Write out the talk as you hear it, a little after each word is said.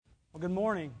Good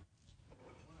morning.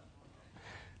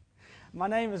 My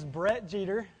name is Brett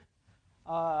Jeter.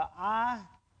 I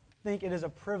think it is a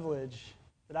privilege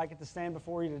that I get to stand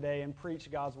before you today and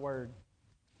preach God's Word.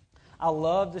 I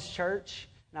love this church,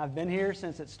 and I've been here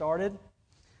since it started.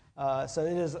 So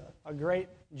it is a great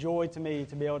joy to me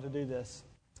to be able to do this.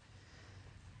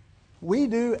 We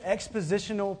do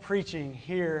expositional preaching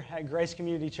here at Grace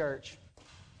Community Church,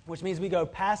 which means we go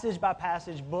passage by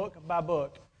passage, book by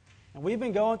book. And we've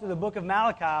been going through the book of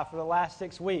Malachi for the last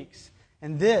 6 weeks.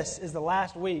 And this is the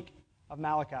last week of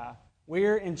Malachi.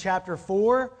 We're in chapter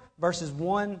 4, verses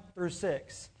 1 through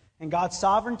 6. In God's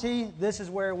sovereignty, this is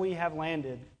where we have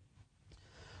landed.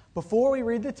 Before we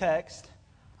read the text,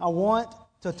 I want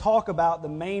to talk about the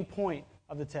main point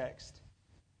of the text.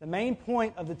 The main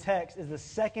point of the text is the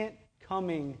second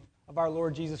coming of our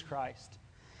Lord Jesus Christ.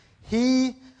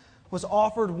 He was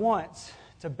offered once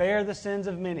to bear the sins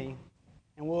of many,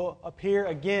 and will appear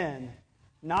again,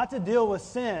 not to deal with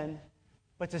sin,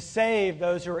 but to save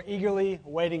those who are eagerly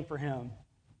waiting for Him.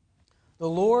 The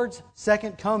Lord's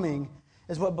second coming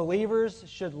is what believers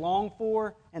should long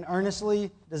for and earnestly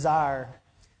desire.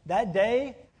 That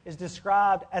day is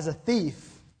described as a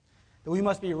thief that we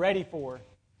must be ready for.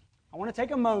 I want to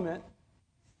take a moment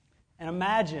and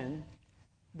imagine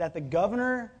that the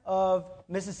governor of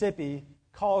Mississippi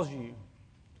calls you,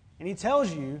 and he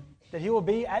tells you that he will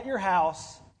be at your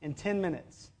house in 10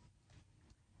 minutes.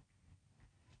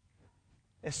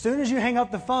 As soon as you hang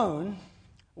up the phone,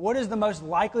 what is the most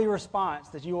likely response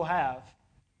that you will have?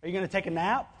 Are you going to take a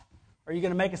nap? Are you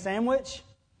going to make a sandwich?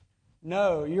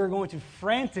 No, you're going to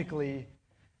frantically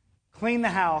clean the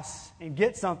house and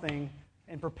get something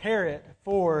and prepare it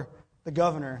for the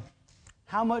governor.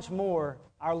 How much more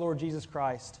our Lord Jesus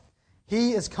Christ?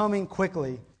 He is coming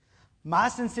quickly. My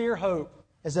sincere hope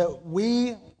is that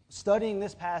we, studying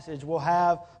this passage, will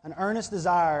have an earnest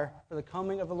desire for the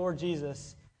coming of the Lord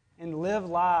Jesus and live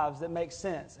lives that make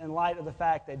sense in light of the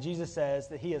fact that Jesus says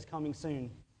that He is coming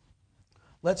soon.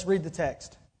 Let's read the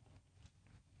text.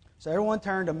 So everyone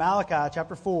turn to Malachi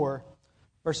chapter 4,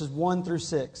 verses 1 through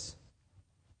 6.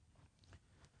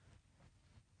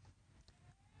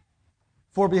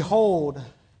 For behold,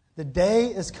 the day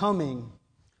is coming,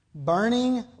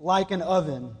 burning like an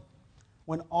oven,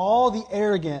 when all the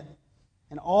arrogant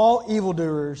and all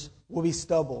evildoers will be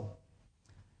stubble.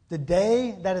 The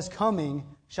day that is coming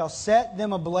shall set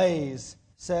them ablaze,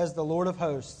 says the Lord of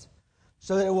hosts,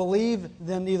 so that it will leave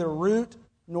them neither root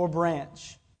nor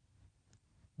branch.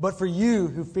 But for you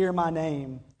who fear my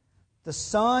name, the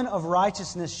Son of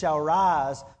Righteousness shall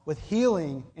rise with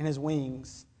healing in His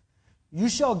wings. You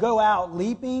shall go out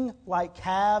leaping like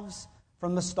calves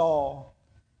from the stall,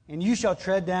 and you shall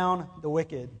tread down the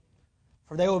wicked.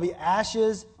 For they will be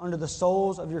ashes under the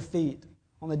soles of your feet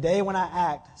on the day when I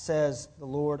act, says the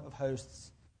Lord of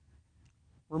hosts.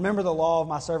 Remember the law of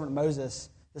my servant Moses,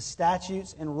 the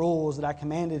statutes and rules that I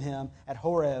commanded him at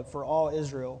Horeb for all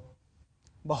Israel.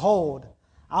 Behold,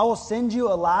 I will send you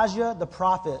Elijah the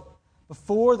prophet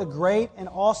before the great and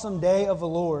awesome day of the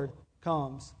Lord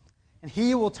comes. And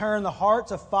he will turn the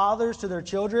hearts of fathers to their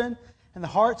children and the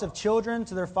hearts of children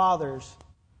to their fathers,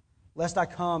 lest I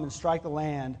come and strike the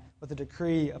land with a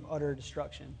decree of utter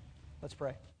destruction. Let's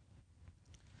pray.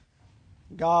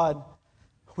 God,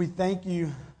 we thank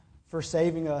you for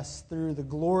saving us through the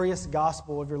glorious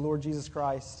gospel of your Lord Jesus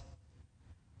Christ.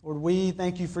 Lord, we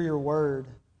thank you for your word.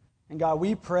 And God,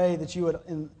 we pray that you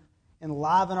would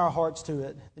enliven our hearts to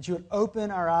it, that you would open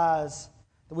our eyes,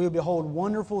 that we would behold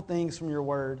wonderful things from your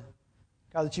word.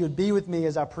 God, that you would be with me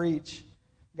as I preach.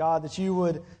 God, that you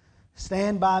would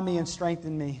stand by me and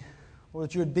strengthen me. Lord,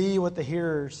 that you would be with the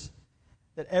hearers,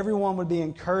 that everyone would be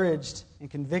encouraged and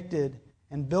convicted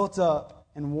and built up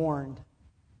and warned.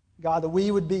 God, that we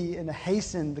would be and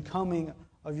hasten the coming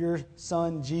of your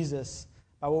Son, Jesus,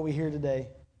 by what we hear today.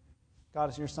 God,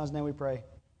 it's in your Son's name we pray.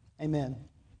 Amen.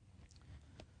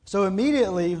 So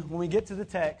immediately, when we get to the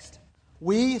text,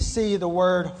 we see the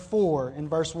word for in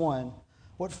verse 1.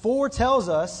 What for tells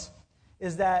us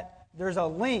is that there's a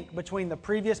link between the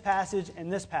previous passage and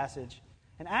this passage.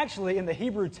 And actually, in the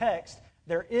Hebrew text,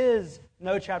 there is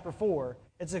no chapter 4.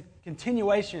 It's a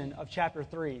continuation of chapter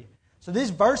 3. So these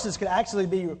verses could actually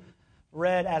be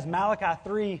read as Malachi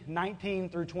 3, 19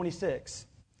 through 26.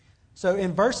 So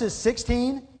in verses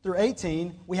 16 through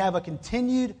 18, we have a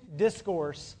continued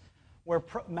discourse where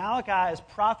Malachi is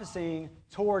prophesying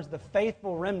towards the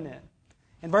faithful remnant.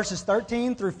 In verses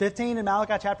 13 through 15 in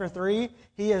Malachi chapter 3,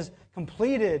 he has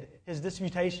completed his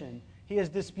disputation. He has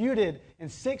disputed in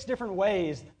 6 different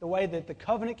ways the way that the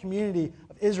covenant community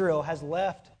of Israel has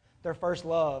left their first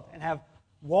love and have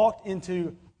walked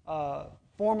into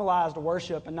formalized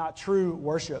worship and not true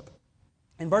worship.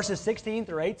 In verses 16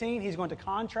 through 18, he's going to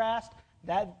contrast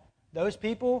those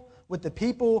people with the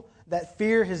people that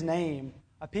fear his name,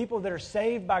 a people that are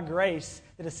saved by grace,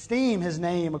 that esteem his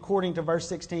name, according to verse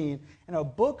 16. And a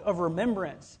book of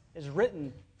remembrance is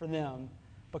written for them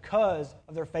because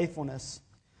of their faithfulness.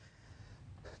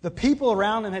 The people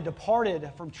around them had departed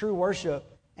from true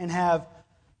worship and have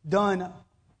done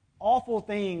awful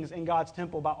things in God's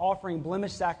temple by offering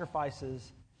blemished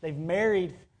sacrifices. They've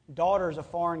married daughters of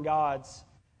foreign gods.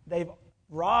 They've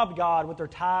robbed God with their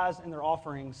tithes and their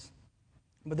offerings.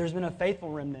 But there's been a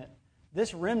faithful remnant.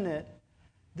 This remnant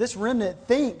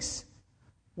thinks,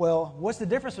 well, what's the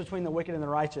difference between the wicked and the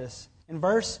righteous? In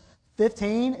verse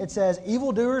 15, it says,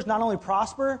 evildoers not only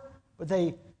prosper, but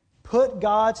they put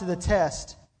God to the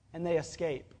test and they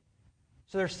escape.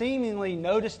 So there's seemingly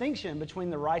no distinction between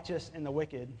the righteous and the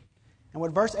wicked. And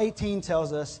what verse 18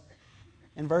 tells us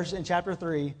in chapter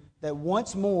 3, that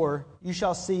once more you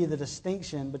shall see the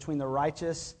distinction between the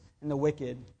righteous and the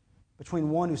wicked, between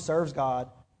one who serves God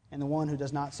and the one who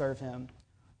does not serve him.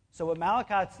 So what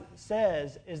Malachi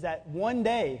says is that one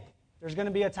day there's going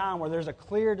to be a time where there's a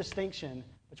clear distinction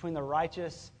between the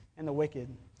righteous and the wicked.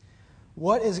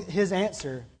 What is his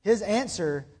answer? His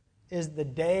answer is the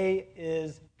day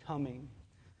is coming.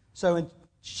 So in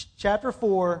chapter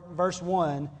 4, verse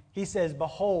 1, he says,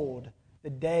 behold, the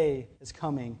day is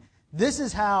coming. This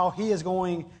is how he is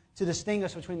going to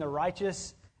distinguish between the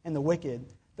righteous and the wicked.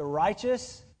 The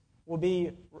righteous will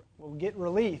get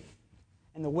relief,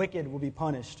 and the wicked will be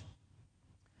punished.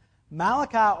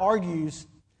 Malachi argues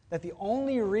that the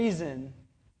only reason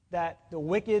that the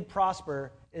wicked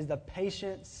prosper is the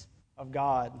patience of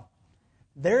God.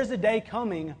 There's a day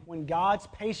coming when God's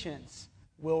patience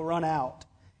will run out,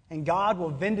 and God will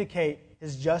vindicate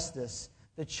his justice.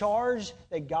 The charge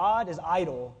that God is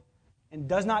idle and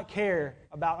does not care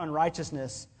about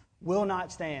unrighteousness will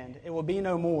not stand. It will be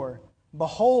no more.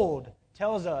 Behold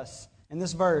tells us in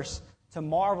this verse to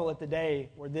marvel at the day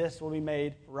where this will be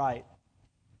made right.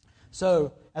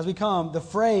 So, as we come, the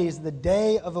phrase, the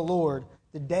day of the Lord,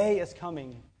 the day is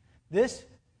coming. This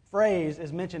phrase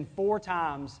is mentioned 4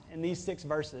 times in these 6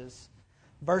 verses.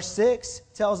 Verse 6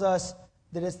 tells us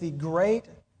that it's the great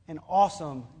and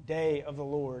awesome day of the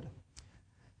Lord.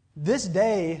 This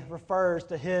day refers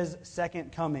to his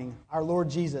second coming, our Lord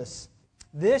Jesus.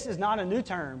 This is not a new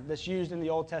term that's used in the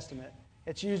Old Testament.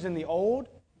 It's used in the Old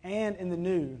and in the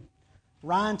New.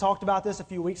 Ryan talked about this a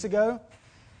few weeks ago.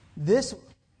 This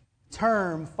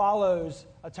term follows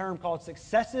a term called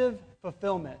successive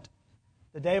fulfillment.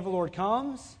 The day of the Lord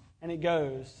comes and it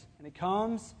goes, and it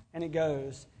comes and it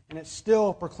goes, and it's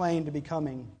still proclaimed to be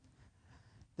coming.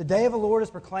 The day of the Lord is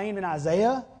proclaimed in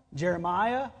Isaiah,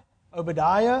 Jeremiah,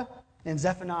 Obadiah, and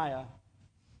Zephaniah.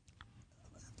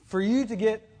 For you to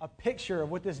get a picture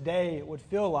of what this day would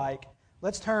feel like,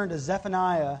 let's turn to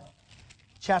Zephaniah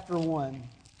chapter 1.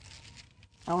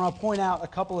 I want to point out a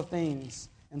couple of things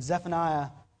in Zephaniah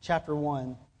chapter 1.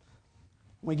 When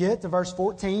we get to verse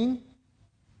 14,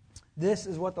 this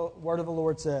is what the word of the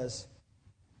Lord says.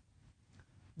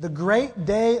 The great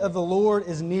day of the Lord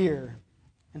is near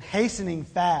and hastening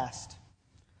fast.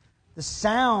 The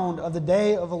sound of the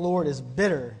day of the Lord is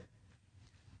bitter.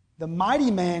 The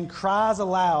mighty man cries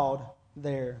aloud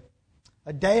there.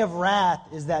 A day of wrath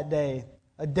is that day,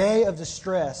 a day of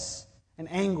distress and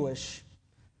anguish,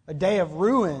 a day of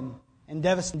ruin and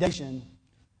devastation,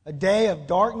 a day of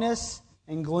darkness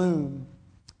and gloom,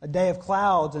 a day of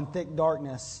clouds and thick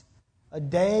darkness, a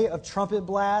day of trumpet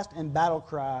blast and battle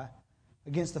cry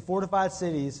against the fortified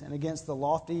cities and against the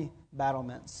lofty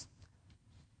battlements.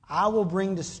 I will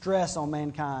bring distress on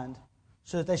mankind,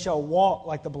 so that they shall walk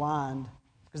like the blind,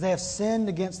 because they have sinned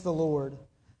against the Lord.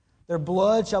 Their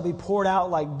blood shall be poured out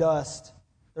like dust,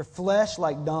 their flesh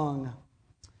like dung.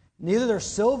 Neither their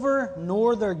silver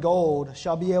nor their gold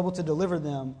shall be able to deliver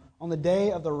them on the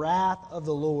day of the wrath of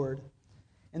the Lord.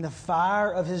 In the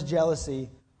fire of his jealousy,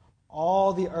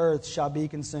 all the earth shall be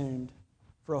consumed.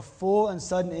 For a full and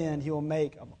sudden end he will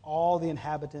make of all the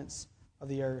inhabitants of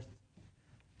the earth.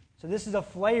 So this is a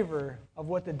flavor of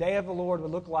what the day of the Lord would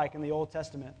look like in the Old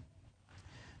Testament.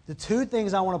 The 2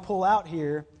 things I want to pull out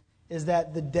here is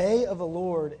that the day of the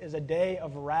Lord is a day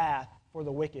of wrath for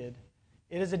the wicked.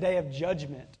 It is a day of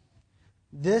judgment.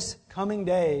 This coming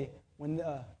day, when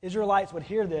the Israelites would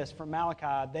hear this from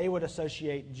Malachi, they would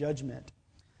associate judgment.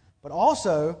 But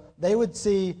also, they would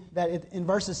see that in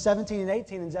verses 17 and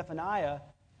 18 in Zephaniah,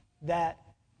 that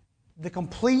the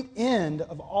complete end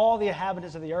of all the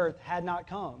inhabitants of the earth had not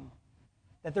come.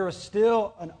 That there was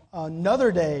still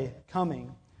another day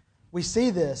coming. We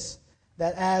see this,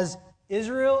 that as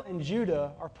Israel and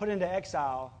Judah are put into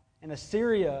exile, and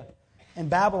Assyria and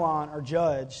Babylon are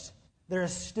judged, there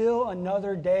is still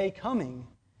another day coming.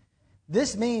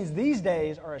 This means these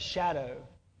days are a shadow.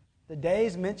 The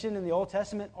days mentioned in the Old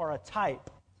Testament are a type.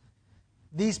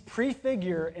 These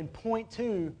prefigure and point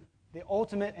to the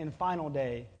ultimate and final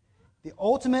day. The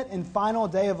ultimate and final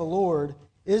day of the Lord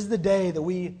is the day that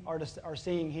we are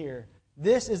seeing here.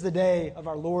 This is the day of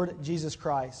our Lord Jesus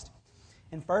Christ.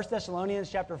 In 1 Thessalonians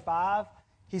chapter 5,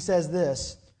 he says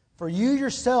this, "For you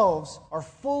yourselves are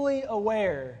fully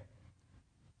aware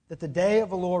that the day of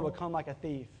the Lord will come like a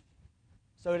thief."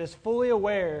 So it is fully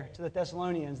aware to the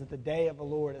Thessalonians that the day of the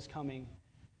Lord is coming.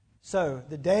 So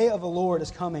the day of the Lord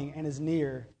is coming and is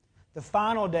near. The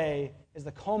final day is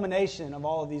the culmination of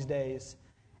all of these days.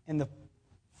 And the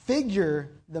figure,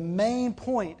 the main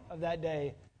point of that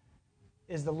day,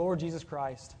 is the Lord Jesus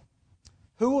Christ.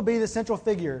 Who will be the central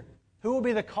figure? Who will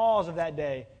be the cause of that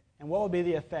day? And what will be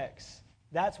the effects?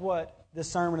 That's what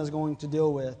this sermon is going to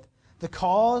deal with. The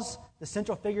cause, the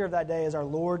central figure of that day is our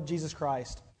Lord Jesus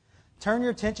Christ. Turn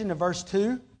your attention to verse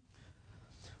 2,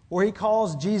 where he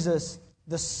calls Jesus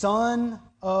the Son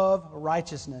of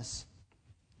Righteousness.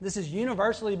 This has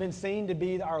universally been seen to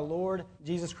be our Lord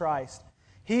Jesus Christ.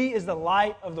 He is the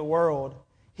light of the world.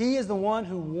 He is the one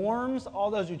who warms all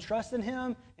those who trust in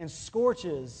Him and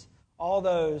scorches all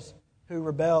those who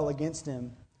rebel against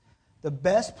Him. The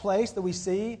best place that we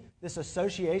see this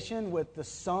association with the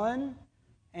Son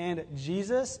and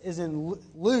Jesus is in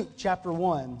Luke chapter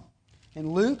 1.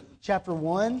 In Luke chapter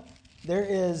 1, there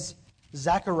is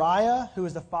Zechariah, who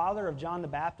is the father of John the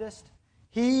Baptist.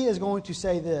 He is going to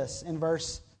say this in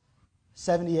verse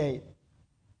 78.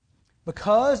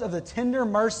 "Because of the tender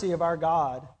mercy of our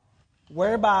God,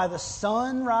 whereby the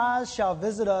sunrise shall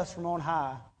visit us from on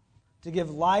high, to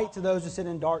give light to those who sit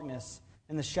in darkness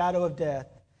and the shadow of death,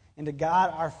 and to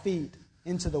guide our feet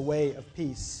into the way of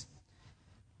peace."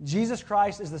 Jesus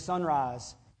Christ is the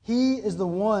sunrise. He is the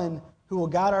one who will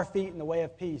guide our feet in the way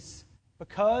of peace.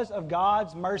 Because of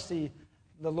God's mercy,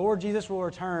 the Lord Jesus will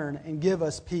return and give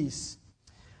us peace.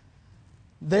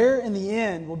 There in the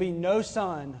end will be no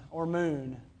sun or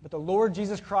moon, but the Lord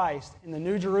Jesus Christ in the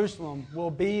New Jerusalem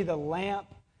will be the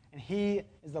lamp, and He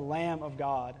is the Lamb of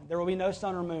God. There will be no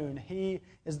sun or moon.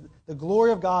 The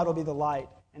glory of God will be the light,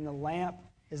 and the lamp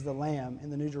is the Lamb in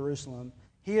the New Jerusalem.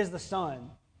 He is the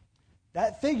Son.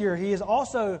 That figure, He is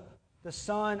also the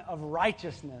Son of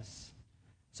righteousness.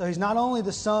 So He's not only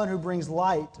the Son who brings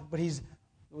light, but He's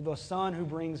the Son who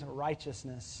brings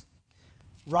righteousness.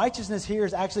 Righteousness here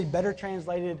is actually better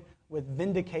translated with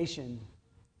vindication.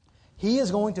 He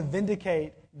is going to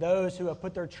vindicate those who have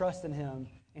put their trust in Him,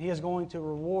 and He is going to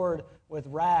reward with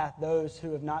wrath those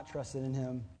who have not trusted in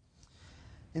Him.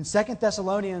 In 2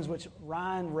 Thessalonians, which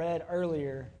Ryan read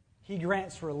earlier, He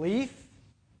grants relief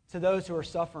to those who are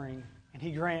suffering, and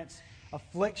He grants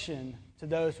affliction to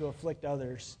those who afflict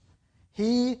others.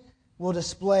 He will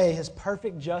display His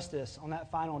perfect justice on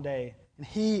that final day, and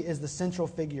He is the central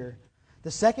figure.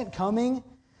 The second coming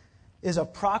is a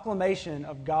proclamation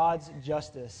of God's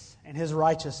justice and His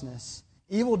righteousness.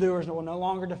 Evildoers will no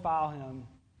longer defile Him,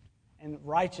 and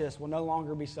righteous will no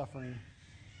longer be suffering.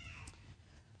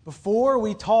 Before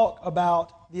we talk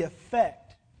about the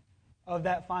effect of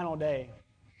that final day,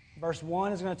 verse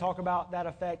 1 is going to talk about that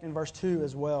effect, and verse 2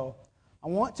 as well. I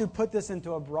want to put this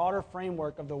into a broader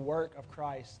framework of the work of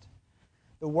Christ.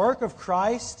 The work of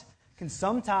Christ can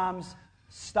sometimes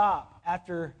stop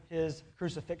after His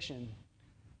crucifixion,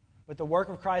 but the work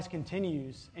of Christ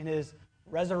continues in His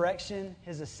resurrection,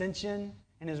 His ascension,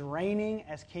 and His reigning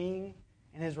as King,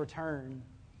 and His return.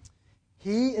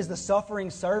 He is the suffering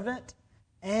servant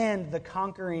and the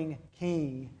conquering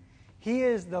King. He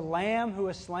is the Lamb who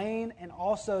was slain and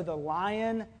also the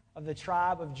Lion of the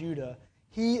tribe of Judah.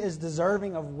 He is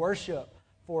deserving of worship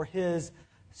for His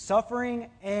suffering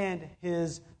and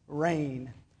His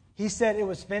reign. He said it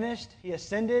was finished. He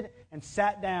ascended and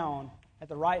sat down at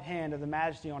the right hand of the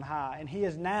Majesty on high. And He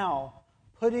is now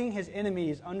putting His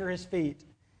enemies under His feet,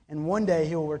 and one day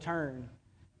He will return.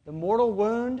 The mortal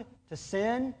wound to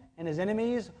sin and His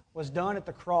enemies was done at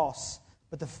the cross,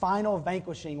 but the final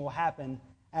vanquishing will happen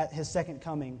at His second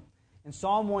coming. In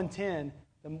Psalm 110,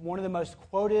 one of the most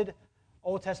quoted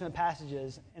Old Testament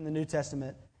passages in the New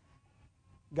Testament,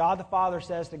 God the Father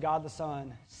says to God the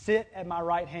Son, "Sit at my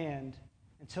right hand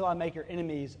until I make your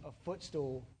enemies a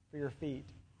footstool for your feet."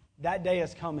 That day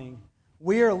is coming.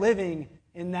 We are living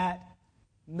in that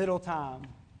middle time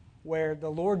where the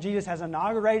Lord Jesus has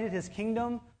inaugurated His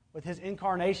kingdom with His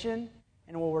incarnation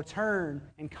and will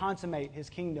return and consummate His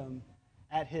kingdom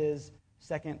at His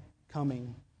second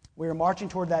coming. We are marching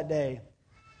toward that day.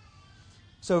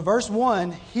 So verse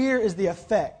 1, here is the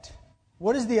effect.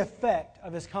 What is the effect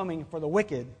of His coming for the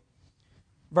wicked?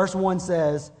 Verse 1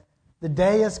 says, "The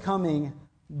day is coming,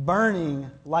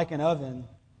 burning like an oven,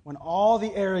 when all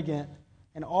the arrogant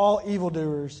and all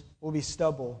evildoers will be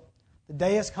stubble. The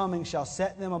day is coming, shall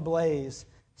set them ablaze,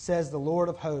 says the Lord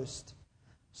of hosts,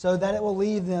 so that it will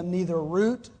leave them neither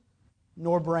root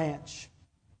nor branch."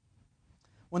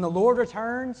 When the Lord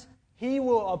returns, He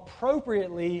will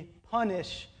appropriately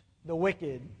punish the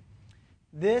wicked.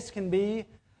 This can be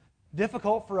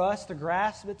difficult for us to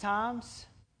grasp at times,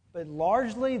 but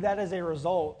largely that is a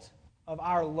result of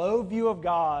our low view of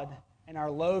God and our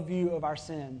low view of our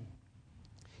sin.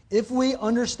 If we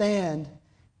understand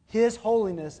His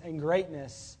holiness and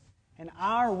greatness and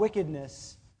our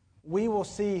wickedness, we will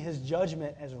see His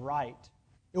judgment as right.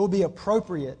 It will be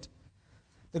appropriate.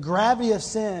 The gravity of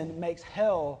sin makes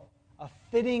hell a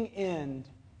fitting end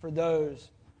for those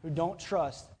who don't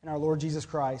trust in our Lord Jesus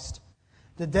Christ.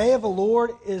 The day of the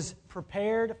Lord is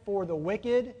prepared for the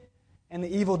wicked and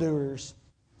the evildoers.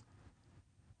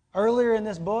 Earlier in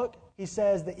this book, he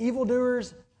says the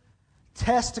evildoers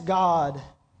test God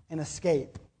and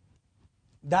escape.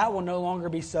 That will no longer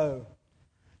be so.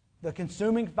 The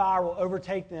consuming fire will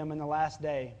overtake them in the last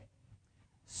day.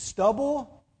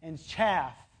 Stubble and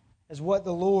chaff is what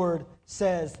the Lord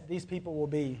says these people will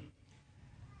be.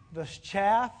 The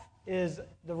chaff is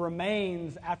the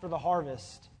remains after the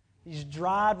harvest. These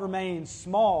dried remains,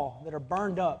 small, that are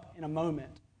burned up in a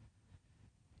moment.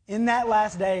 In that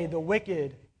last day, the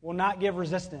wicked will not give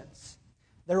resistance.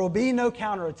 There will be no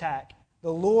counterattack.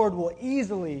 The Lord will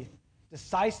easily,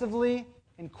 decisively,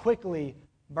 and quickly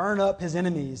burn up His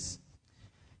enemies.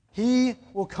 He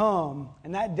will come,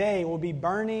 and that day will be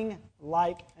burning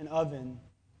like an oven.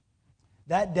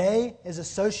 That day is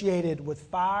associated with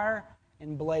fire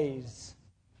and blaze.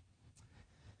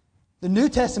 The New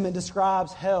Testament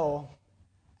describes hell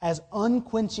as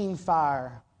unquenching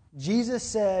fire. Jesus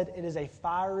said it is a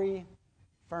fiery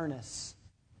furnace.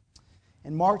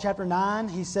 In Mark chapter 9,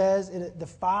 He says the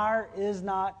fire is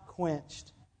not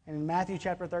quenched. And in Matthew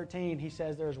chapter 13, He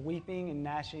says there is weeping and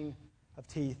gnashing of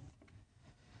teeth.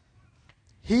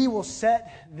 He will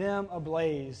set them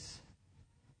ablaze.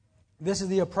 This is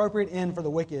the appropriate end for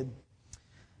the wicked.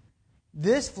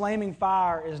 This flaming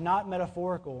fire is not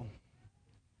metaphorical.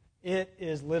 It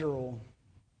is literal.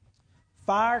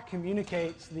 Fire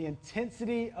communicates the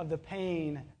intensity of the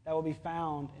pain that will be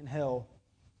found in hell.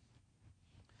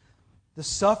 The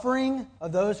suffering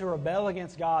of those who rebel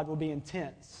against God will be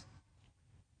intense.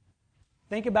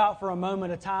 Think about for a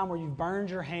moment a time where you've burned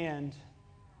your hand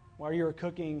while you were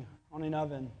cooking on an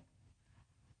oven.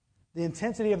 The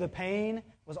intensity of the pain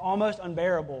was almost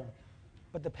unbearable,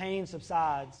 but the pain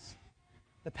subsides.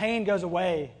 The pain goes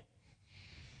away,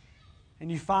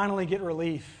 and you finally get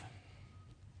relief.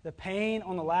 The pain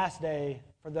on the last day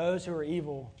for those who are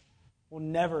evil will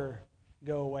never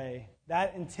go away.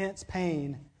 That intense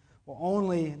pain will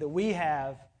only, that we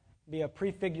have, be a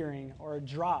prefiguring or a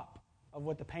drop of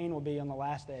what the pain will be on the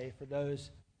last day for those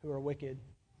who are wicked.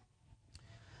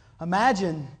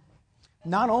 Imagine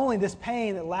not only this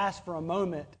pain that lasts for a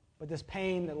moment, but this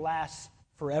pain that lasts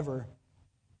forever.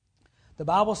 The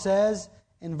Bible says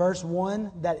in verse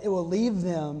 1 that it will leave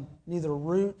them neither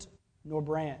root nor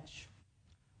branch.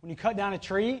 When you cut down a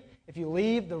tree, if you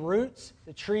leave the roots,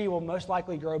 the tree will most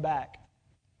likely grow back.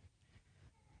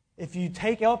 If you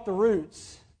take out the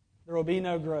roots, there will be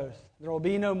no growth. There will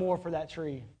be no more for that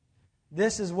tree.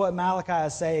 This is what Malachi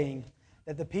is saying,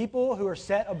 that the people who are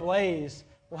set ablaze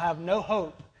will have no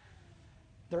hope.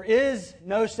 There is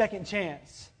no second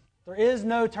chance. There is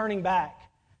no turning back.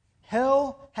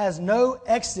 Hell has no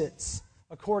exits,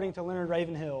 according to Leonard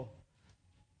Ravenhill.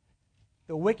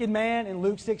 The wicked man in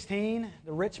Luke 16,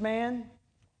 the rich man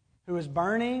who is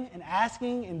burning and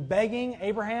asking and begging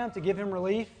Abraham to give him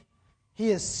relief, he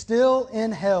is still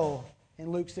in hell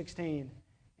in Luke 16.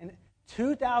 And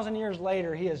 2,000 years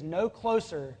later, he is no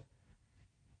closer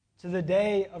to the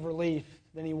day of relief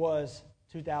than he was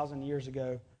 2,000 years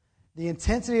ago. The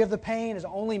intensity of the pain is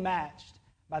only matched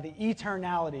by the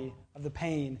eternality of the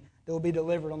pain that will be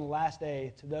delivered on the last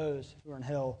day to those who are in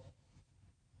hell.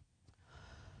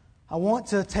 I want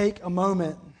to take a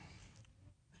moment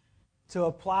to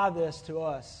apply this to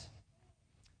us.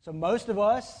 So most of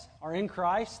us are in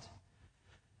Christ.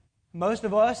 Most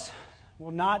of us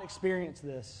will not experience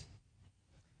this.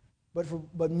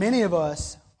 But many of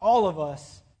us, all of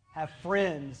us, have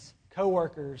friends,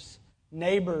 coworkers,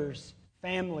 neighbors,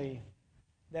 family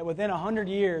that within 100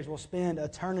 years will spend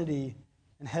eternity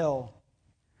in hell.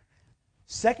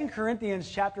 2 Corinthians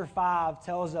chapter 5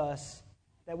 tells us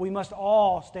that we must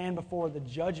all stand before the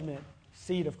judgment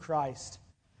seat of Christ.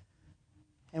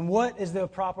 And what is the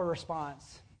proper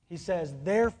response? He says,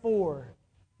 therefore,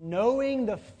 knowing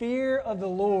the fear of the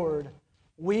Lord,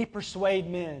 we persuade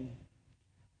men.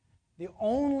 The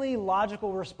only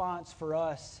logical response for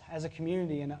us as a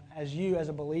community and as you as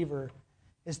a believer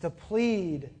is to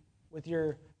plead with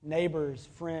your neighbors,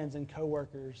 friends, and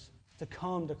coworkers to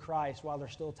come to Christ while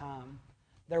there's still time.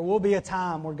 There will be a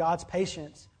time where God's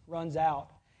patience runs out,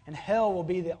 and hell will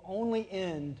be the only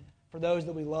end for those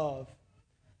that we love.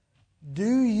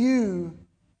 Do you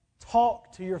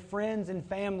talk to your friends and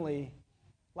family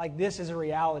like this is a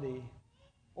reality,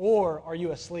 or are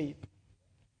you asleep?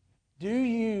 Do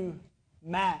you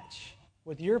match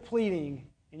with your pleading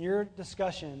and your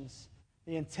discussions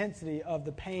the intensity of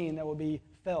the pain that will be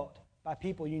felt by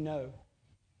people you know?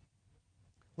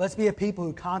 Let's be a people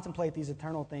who contemplate these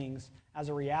eternal things as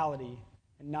a reality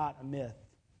and not a myth.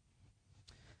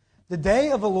 The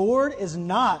day of the Lord is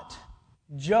not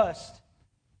just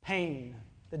pain.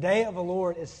 The day of the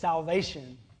Lord is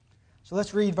salvation. So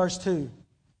let's read verse 2.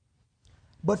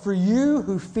 But for you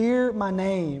who fear my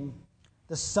name,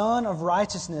 the Son of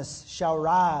Righteousness shall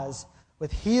rise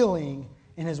with healing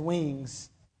in his wings,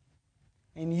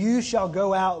 and you shall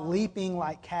go out leaping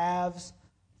like calves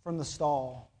from the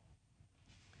stall.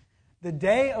 The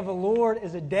day of the Lord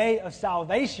is a day of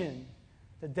salvation.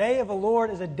 The day of the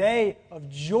Lord is a day of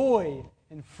joy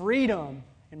and freedom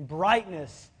and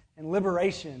brightness and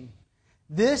liberation.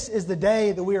 This is the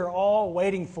day that we are all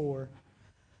waiting for.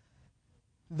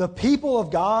 The people of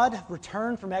God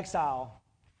returned from exile.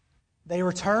 They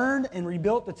returned and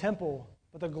rebuilt the temple,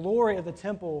 but the glory of the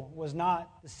temple was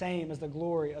not the same as the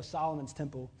glory of Solomon's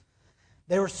temple.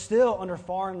 They were still under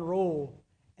foreign rule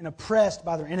and oppressed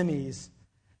by their enemies.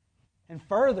 And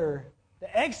further,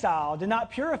 the exile did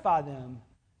not purify them.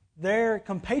 Their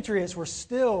compatriots were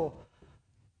still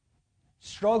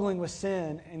struggling with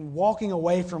sin and walking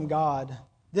away from God.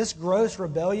 This gross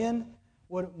rebellion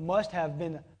must have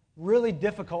been really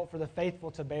difficult for the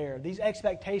faithful to bear. These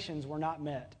expectations were not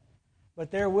met. But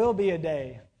there will be a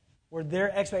day where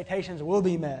their expectations will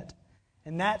be met.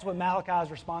 And that's what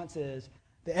Malachi's response is.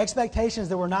 The expectations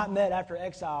that were not met after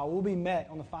exile will be met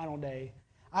on the final day.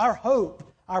 Our hope,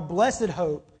 our blessed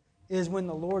hope, is when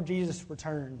the Lord Jesus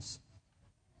returns.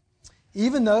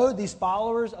 Even though these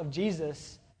followers of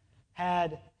Jesus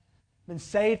had been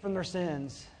saved from their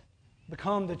sins,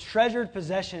 become the treasured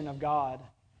possession of God,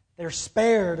 they're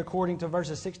spared according to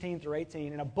verses 16 through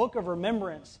 18, and a book of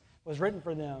remembrance was written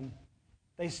for them.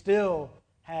 They still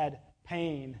had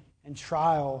pain and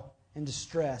trial and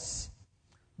distress.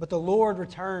 But the Lord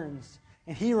returns,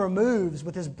 and He removes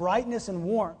with His brightness and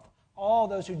warmth all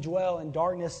those who dwell in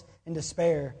darkness and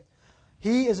despair.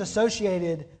 He is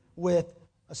associated with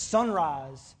a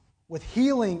sunrise, with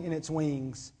healing in its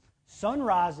wings.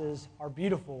 Sunrises are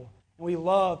beautiful, and we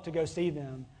love to go see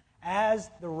them. As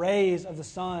the rays of the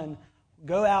sun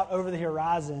go out over the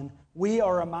horizon, we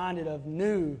are reminded of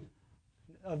newness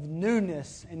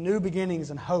and new beginnings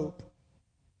and hope.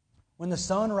 When the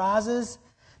sun rises,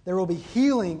 there will be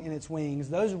healing in its wings.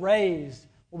 Those rays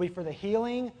will be for the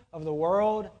healing of the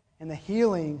world and the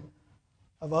healing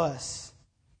of us.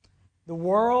 The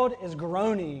world is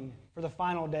groaning for the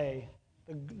final day.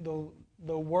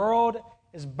 The world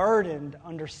is burdened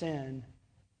under sin.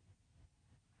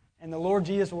 And the Lord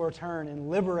Jesus will return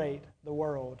and liberate the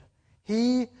world.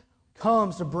 He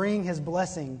comes to bring His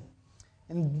blessing.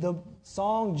 In the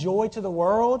song, Joy to the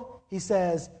World, He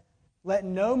says, let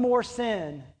no more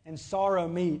sin and sorrow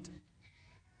meet.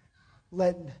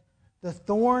 Let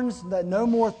no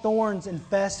more thorns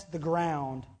infest the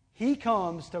ground. He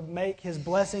comes to make His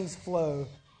blessings flow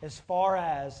as far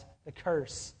as the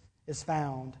curse is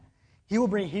found. He will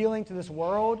bring healing to this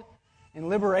world and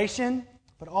liberation,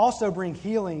 but also bring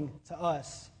healing to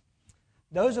us.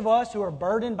 Those of us who are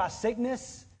burdened by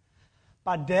sickness,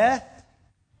 by death,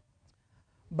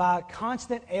 by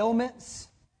constant ailments,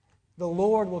 the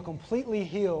Lord will completely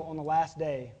heal on the last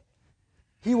day.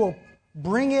 He will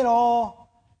bring it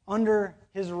all under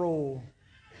His rule.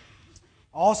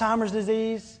 Alzheimer's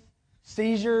disease,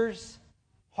 seizures,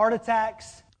 heart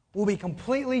attacks will be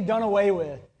completely done away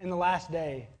with in the last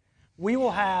day. We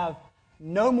will have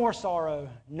no more sorrow,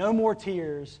 no more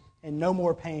tears, and no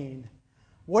more pain.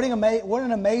 What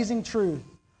an amazing truth.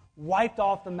 Wiped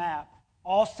off the map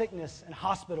all sickness in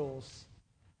hospitals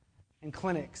and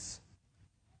clinics.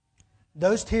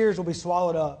 Those tears will be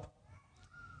swallowed up.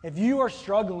 If you are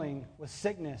struggling with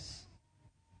sickness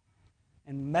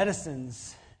and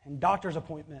medicines and doctor's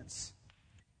appointments,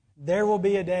 there will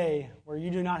be a day where you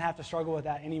do not have to struggle with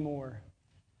that anymore.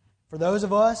 For those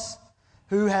of us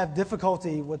who have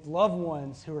difficulty with loved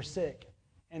ones who are sick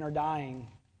and are dying,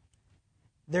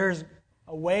 there's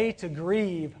a way to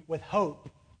grieve with hope.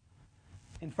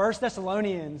 In 1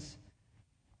 Thessalonians,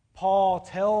 Paul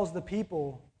tells the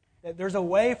people that there's a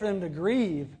way for them to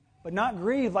grieve, but not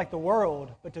grieve like the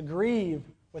world, but to grieve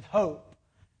with hope.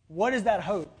 What is that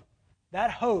hope?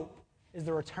 That hope is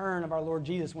the return of our Lord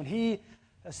Jesus. When He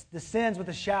descends with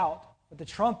a shout, with the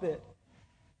trumpet,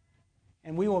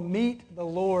 and we will meet the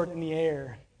Lord in the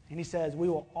air. And He says, we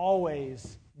will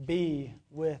always be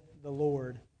with the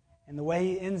Lord. And the way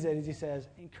He ends it is He says,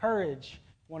 encourage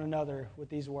one another with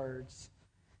these words.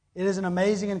 It is an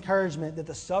amazing encouragement that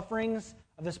the sufferings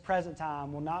of this present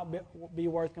time will not be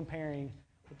worth comparing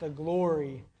with the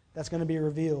glory that's going to be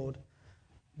revealed.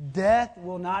 Death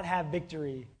will not have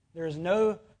victory. There is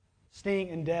no sting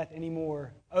in death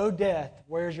anymore. O death,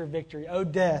 where's your victory? O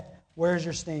death, where's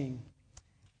your sting?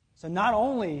 So not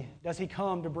only does He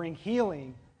come to bring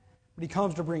healing, but He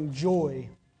comes to bring joy.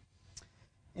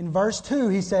 In verse 2,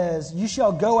 He says, you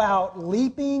shall go out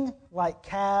leaping like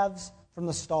calves from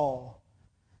the stall.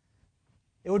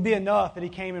 It would be enough that He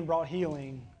came and brought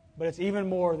healing, but it's even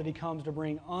more that He comes to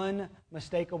bring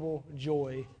unmistakable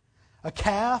joy. A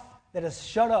calf that is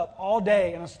shut up all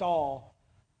day in a stall,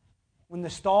 when the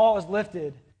stall is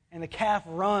lifted and the calf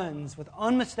runs with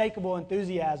unmistakable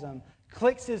enthusiasm,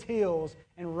 clicks his heels,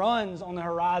 and runs on the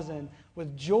horizon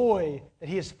with joy that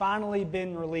he has finally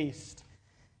been released.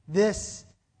 This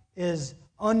is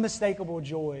unmistakable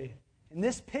joy. And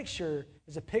this picture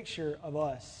is a picture of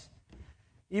us.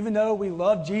 Even though we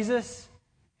love Jesus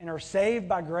and are saved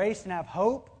by grace and have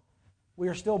hope, we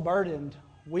are still burdened.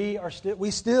 We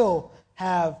still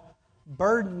have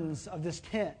burdens of this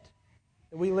tent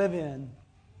that we live in.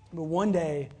 But one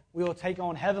day we will take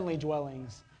on heavenly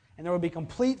dwellings, and there will be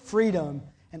complete freedom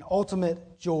and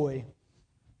ultimate joy.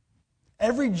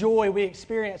 Every joy we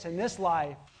experience in this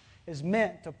life is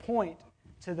meant to point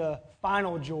to the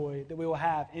final joy that we will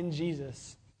have in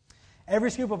Jesus.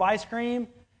 Every scoop of ice cream,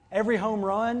 every home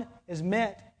run is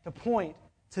meant to point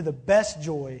to the best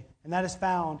joy, and that is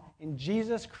found in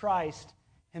Jesus Christ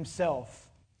Himself.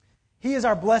 He is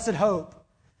our blessed hope.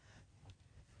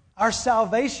 Our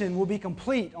salvation will be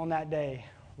complete on that day.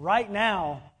 Right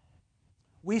now,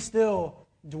 we still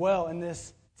dwell in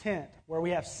this tent where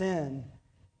we have sin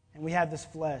and we have this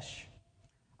flesh.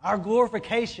 Our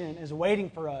glorification is waiting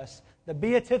for us, the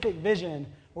beatific vision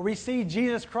where we see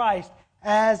Jesus Christ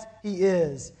as He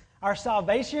is. Our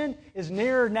salvation is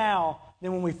nearer now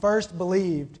than when we first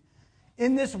believed.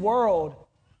 In this world,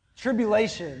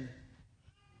 tribulation,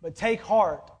 but take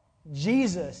heart,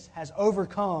 Jesus has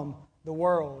overcome the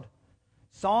world.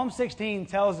 Psalm 16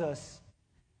 tells us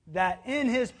that in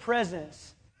His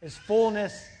presence is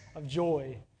fullness of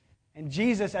joy. And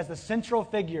Jesus, as the central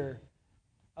figure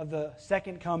of the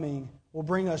second coming, will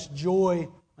bring us joy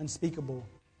unspeakable.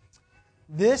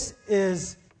 This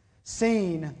is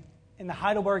seen in the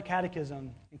Heidelberg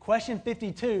Catechism. In question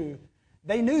 52,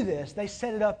 they knew this. They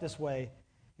set it up this way.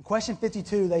 In question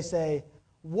 52, they say,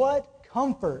 what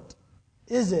comfort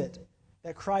is it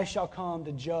that Christ shall come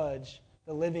to judge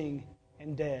the living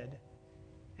and dead?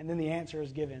 And then the answer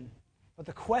is given. But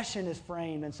the question is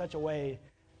framed in such a way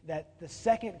that the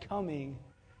second coming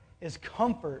is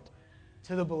comfort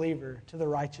to the believer, to the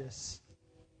righteous.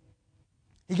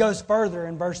 He goes further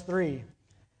in verse 3.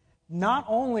 Not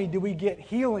only do we get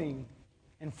healing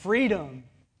and freedom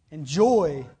and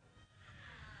joy,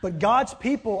 but God's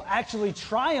people actually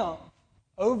triumph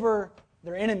over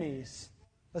their enemies.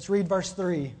 Let's read verse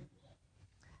 3.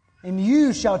 And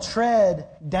you shall tread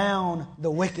down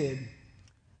the wicked.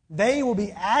 They will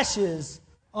be ashes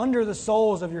under the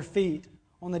soles of your feet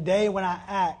on the day when I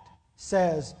act,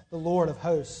 says the Lord of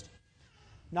hosts.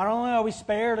 Not only are we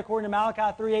spared according to Malachi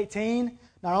 3:18,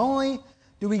 not only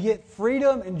do we get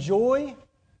freedom and joy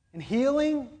and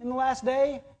healing in the last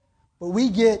day, but we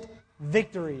get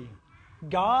victory.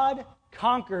 God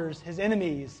conquers His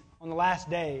enemies on the last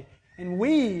day, and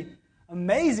we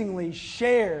amazingly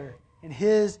share in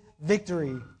His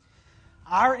victory.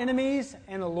 Our enemies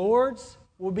and the Lord's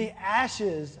will be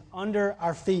ashes under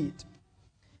our feet.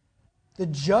 The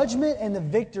judgment and the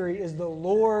victory is the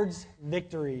Lord's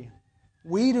victory.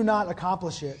 We do not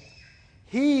accomplish it.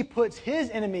 He puts His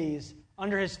enemies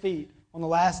under His feet on the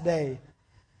last day.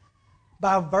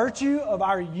 By virtue of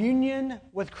our union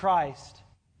with Christ,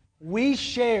 we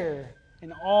share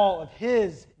in all of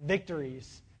His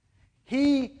victories.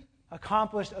 He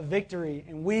accomplished a victory,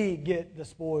 and we get the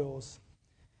spoils.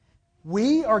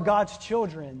 We are God's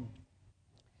children,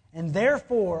 and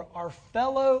therefore are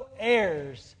fellow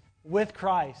heirs with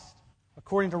Christ,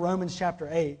 according to Romans chapter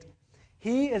 8.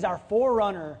 He is our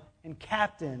forerunner and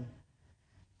captain.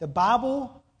 The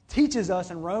Bible teaches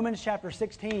us in Romans chapter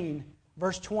 16,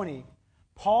 verse 20,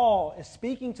 Paul is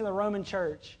speaking to the Roman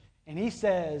church, and he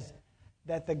says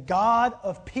that the God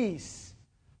of peace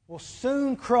will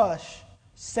soon crush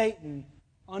Satan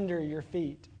under your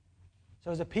feet. So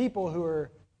as a people who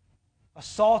are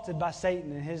assaulted by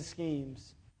Satan and his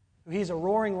schemes, who he's a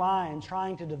roaring lion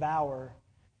trying to devour,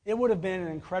 it would have been an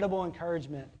incredible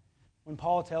encouragement when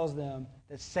Paul tells them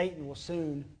that Satan will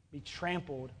soon be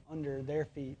trampled under their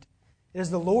feet. It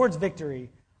is the Lord's victory.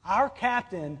 Our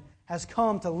captain has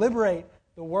come to liberate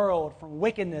the world from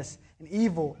wickedness and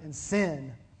evil and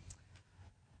sin.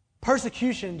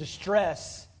 Persecution,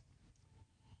 distress,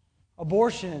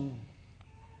 abortion,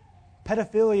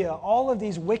 pedophilia, all of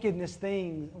these wicked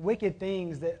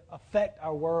things that affect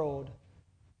our world.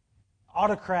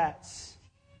 Autocrats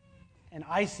and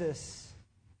ISIS.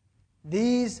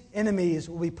 These enemies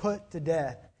will be put to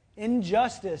death.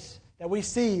 Injustice that we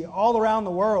see all around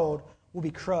the world will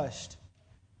be crushed.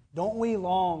 Don't we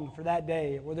long for that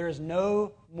day where there is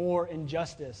no more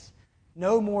injustice,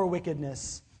 no more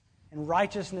wickedness, and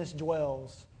righteousness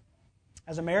dwells?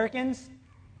 As Americans,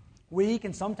 we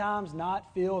can sometimes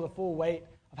not feel the full weight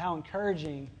of how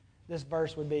encouraging this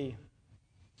verse would be.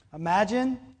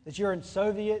 Imagine that you're in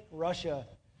Soviet Russia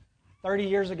 30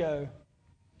 years ago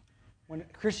when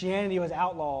Christianity was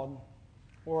outlawed,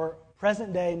 or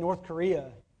present-day North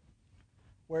Korea,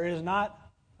 where it is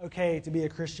not okay to be a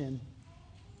Christian.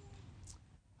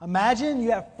 Imagine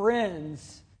you have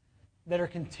friends that are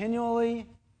continually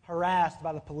harassed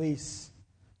by the police,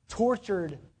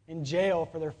 tortured in jail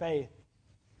for their faith.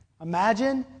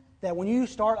 Imagine that when you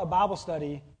start a Bible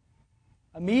study,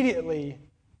 immediately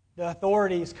the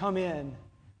authorities come in,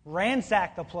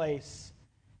 ransack the place,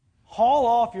 haul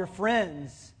off your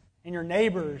friends and your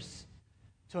neighbors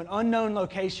to an unknown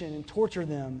location and torture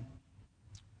them.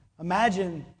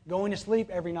 Imagine going to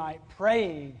sleep every night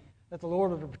praying that the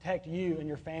Lord would protect you and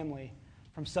your family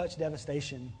from such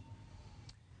devastation.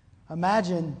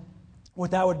 Imagine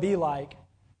what that would be like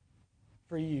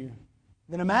for you.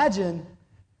 Then imagine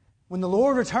when the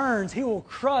Lord returns, He will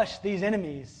crush these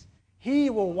enemies. He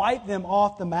will wipe them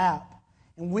off the map,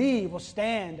 and we will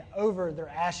stand over their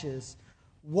ashes.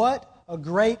 What a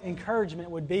great encouragement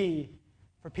it would be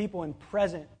for people in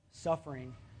present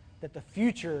suffering, that the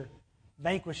future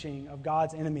vanquishing of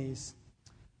God's enemies.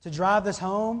 To drive this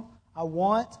home, I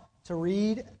want to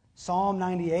read Psalm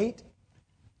 98.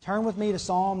 Turn with me to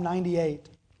Psalm 98.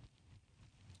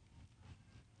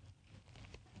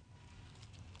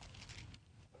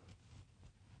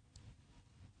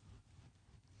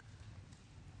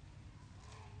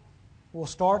 We'll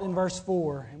start in verse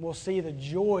 4, and we'll see the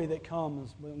joy that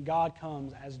comes when God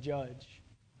comes as judge.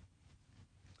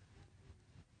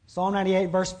 Psalm 98,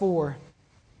 verse 4.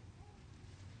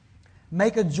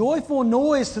 Make a joyful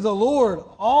noise to the Lord,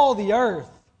 all the earth.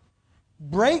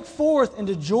 Break forth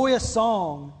into joyous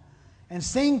song and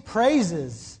sing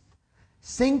praises.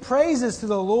 Sing praises to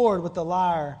the Lord with the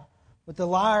lyre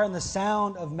and the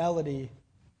sound of melody.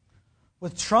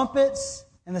 With trumpets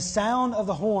and the sound of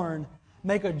the horn,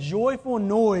 make a joyful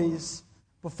noise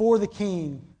before the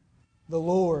King, the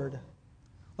Lord.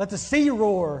 Let the sea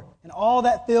roar and all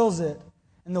that fills it,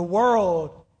 and the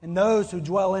world and those who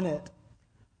dwell in it.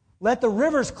 Let the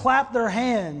rivers clap their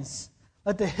hands.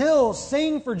 Let the hills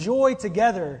sing for joy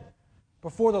together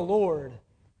before the Lord.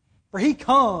 For He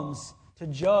comes to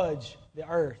judge the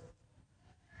earth.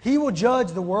 He will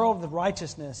judge the world with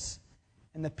righteousness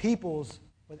and the peoples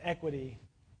with equity.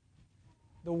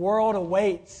 The world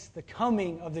awaits the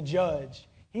coming of the judge.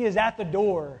 He is at the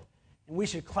door, and we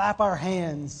should clap our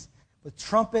hands with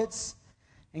trumpets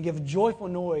and give joyful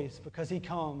noise because He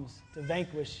comes to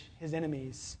vanquish His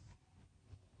enemies.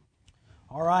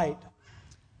 All right.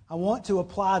 I want to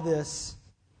apply this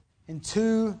in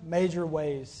two major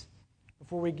ways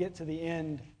before we get to the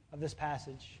end of this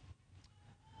passage.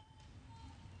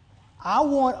 I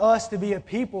want us to be a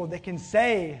people that can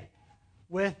say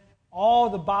with all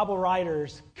the Bible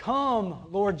writers, "Come,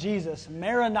 Lord Jesus,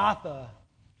 Maranatha."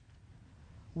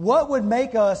 What would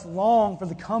make us long for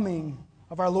the coming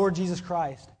of our Lord Jesus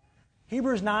Christ?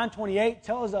 Hebrews 9:28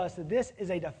 tells us that this is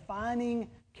a defining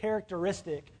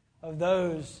characteristic of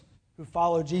those who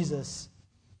follow Jesus.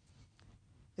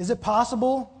 Is it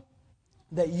possible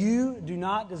that you do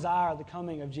not desire the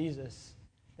coming of Jesus?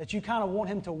 That you kind of want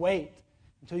Him to wait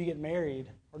until you get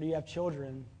married, or do you have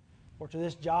children, or till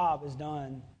this job is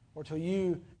done, or till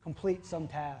you complete some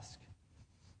task?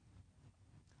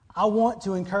 I want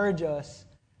to encourage us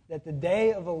that the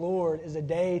day of the Lord is a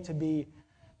day to be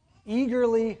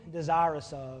eagerly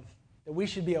desirous of, that we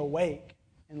should be awake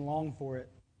and long for it.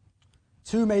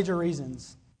 Two major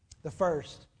reasons. The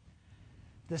first,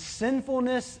 the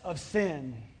sinfulness of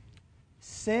sin.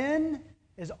 Sin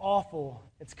is awful.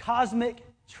 It's cosmic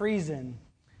treason.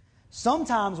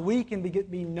 Sometimes we can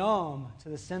be numb to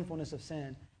the sinfulness of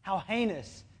sin, how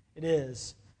heinous it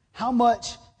is, how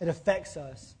much it affects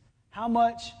us, how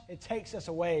much it takes us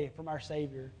away from our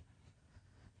Savior.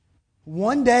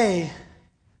 One day,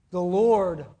 the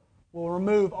Lord will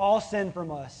remove all sin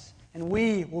from us, and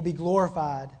we will be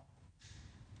glorified.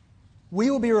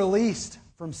 We will be released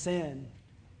from sin,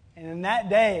 and in that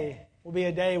day will be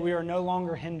a day we are no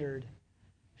longer hindered.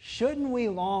 Shouldn't we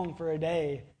long for a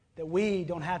day that we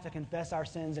don't have to confess our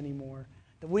sins anymore,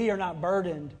 that we are not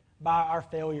burdened by our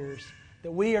failures,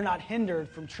 that we are not hindered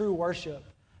from true worship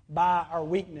by our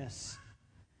weakness?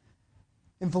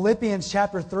 In Philippians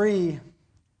chapter 3,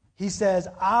 he says,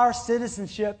 our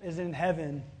citizenship is in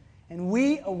heaven, and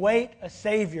we await a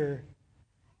Savior,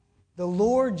 the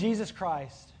Lord Jesus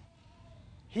Christ.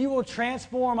 He will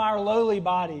transform our lowly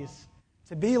bodies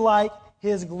to be like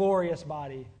His glorious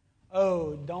body.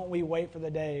 Oh, don't we wait for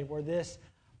the day where this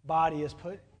body is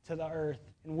put to the earth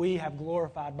and we have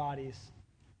glorified bodies.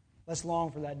 Let's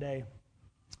long for that day.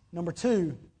 Number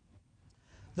 2,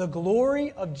 the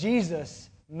glory of Jesus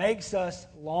makes us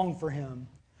long for Him.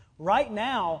 Right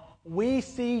now, we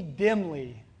see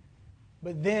dimly,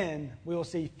 but then we will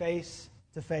see face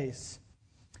to face.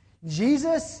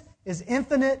 Jesus is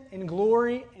infinite in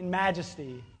glory and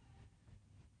majesty.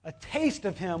 A taste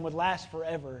of Him would last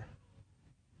forever.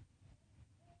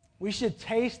 We should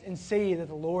taste and see that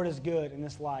the Lord is good in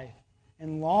this life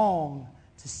and long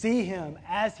to see Him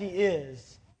as He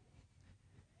is.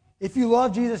 If you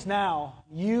love Jesus now,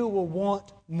 you will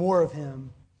want more of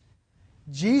Him.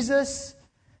 Jesus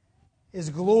is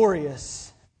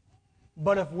glorious,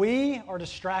 but if we are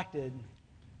distracted,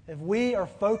 if we are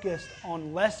focused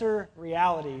on lesser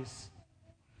realities,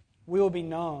 we will be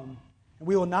numb, and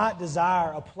we will not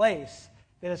desire a place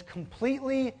that is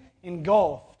completely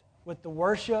engulfed with the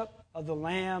worship of the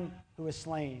Lamb who is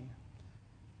slain.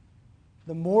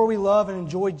 The more we love and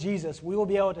enjoy Jesus, we will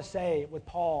be able to say with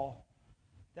Paul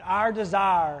that our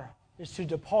desire is to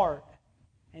depart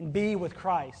and be with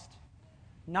Christ.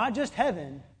 Not just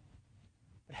heaven,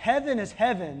 but heaven is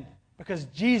heaven because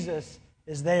Jesus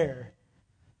is there.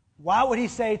 Why would he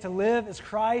say to live is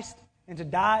Christ and to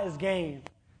die is gain,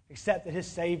 except that his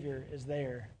Savior is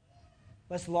there?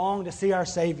 Let's long to see our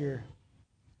Savior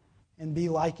and be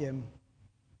like Him.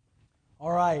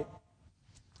 All right.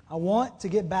 I want to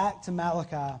get back to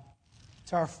Malachi,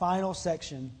 to our final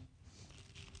section.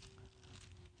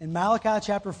 In Malachi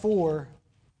chapter 4,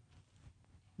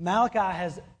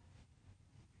 Malachi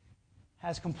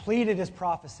has completed his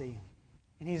prophecy,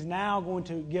 and he's now going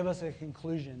to give us a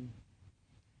conclusion.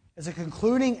 As a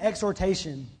concluding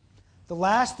exhortation, the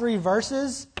last 3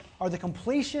 verses are the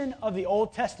completion of the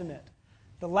Old Testament.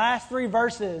 The last 3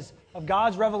 verses of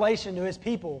God's revelation to His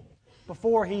people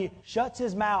before He shuts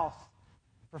His mouth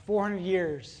for 400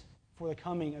 years for the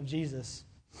coming of Jesus.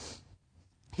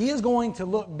 He is going to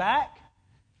look back.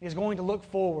 He is going to look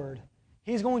forward.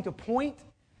 He is going to point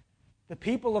the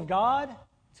people of God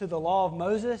to the law of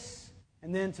Moses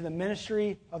and then to the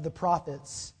ministry of the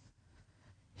prophets.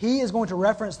 He is going to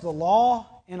reference the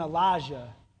law and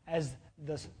Elijah as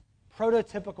the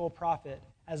prototypical prophet,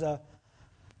 as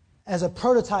a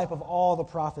prototype of all the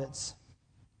prophets.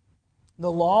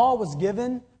 The law was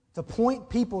given to point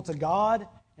people to God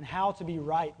and how to be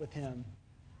right with Him,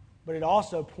 but it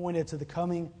also pointed to the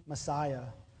coming Messiah.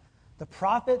 The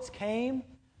prophets came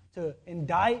to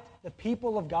indict the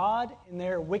people of God in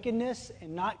their wickedness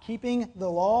and not keeping the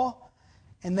law,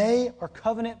 and they are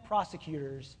covenant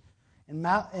prosecutors. And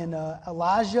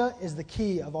Elijah is the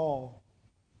key of all.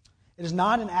 It is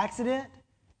not an accident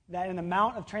that in the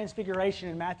Mount of Transfiguration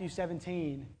in Matthew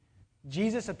 17,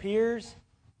 Jesus appears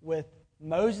with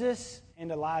Moses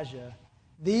and Elijah.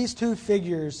 These 2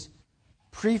 figures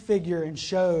prefigure and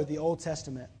show the Old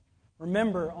Testament.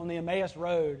 Remember, on the Emmaus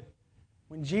Road,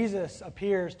 when Jesus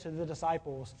appears to the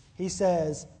disciples, He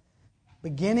says,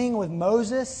 beginning with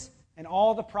Moses and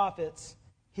all the prophets,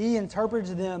 He interprets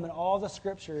to them in all the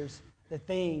Scriptures the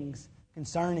things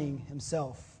concerning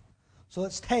Himself. So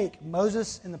let's take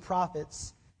Moses and the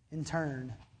prophets in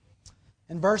turn.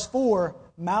 In verse 4,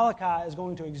 Malachi is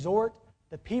going to exhort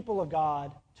the people of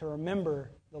God to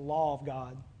remember the law of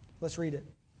God. Let's read it.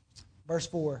 Verse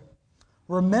 4.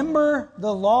 Remember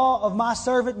the law of my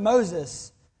servant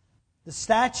Moses, the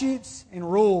statutes and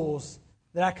rules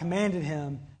that I commanded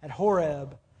him at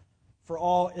Horeb for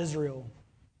all Israel.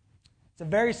 It's a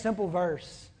very simple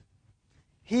verse.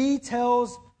 He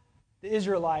tells the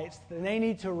Israelites that they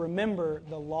need to remember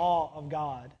the law of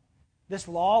God. This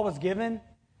law was given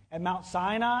at Mount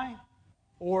Sinai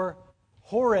or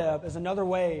Horeb is another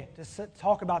way to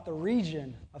talk about the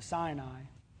region of Sinai.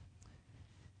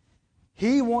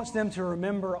 He wants them to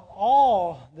remember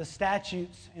all the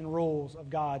statutes and rules of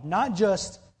God, not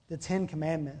just the Ten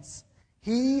Commandments.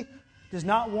 He does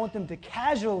not want them to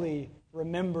casually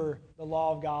remember the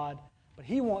law of God, but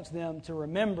He wants them to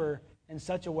remember in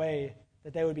such a way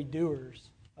that they would be doers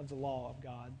of the law of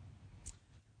God.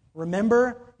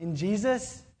 Remember, in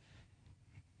Jesus,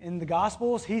 in the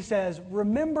Gospels, He says,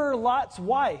 remember Lot's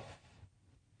wife.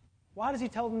 Why does He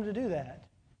tell them to do that?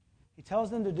 He tells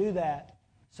them to do that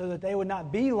so that they would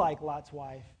not be like Lot's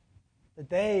wife, that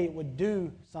they would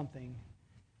do something.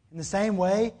 In the same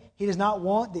way, He does not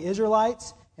want the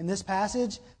Israelites in this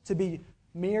passage to be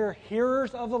mere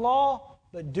hearers of the law,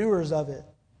 but doers of it.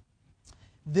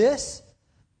 This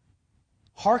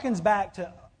harkens back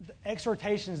to the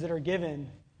exhortations that are given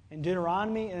in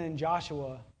Deuteronomy and in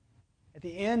Joshua. At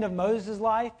the end of Moses'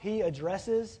 life, he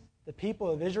addresses the people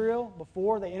of Israel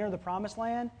before they enter the Promised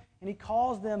Land, and he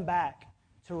calls them back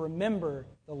to remember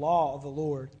the law of the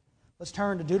Lord. Let's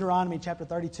turn to Deuteronomy chapter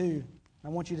 32. I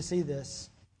want you to see this.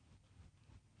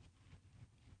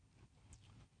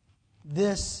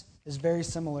 This is very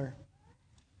similar.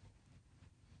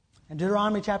 In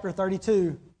Deuteronomy chapter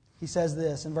 32, he says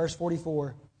this in verse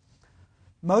 44.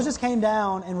 Moses came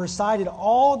down and recited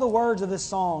all the words of this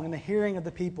song in the hearing of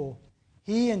the people,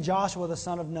 he and Joshua the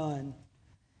son of Nun.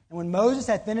 And when Moses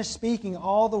had finished speaking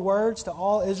all the words to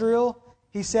all Israel,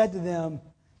 he said to them,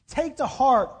 take to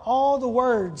heart all the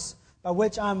words by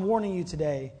which I am warning you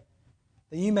today,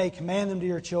 that you may command them to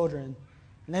your children,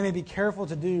 and they may be careful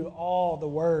to do all the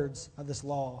words of this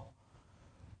law.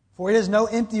 For it is no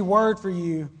empty word for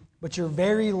you, but your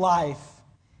very life,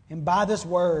 and by this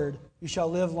word you shall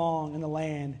live long in the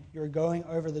land you are going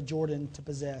over the Jordan to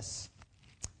possess.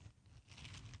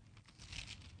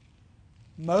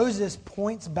 Moses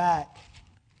points back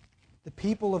the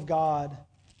people of God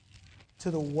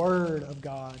to the Word of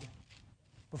God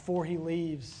before he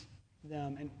leaves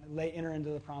them and they enter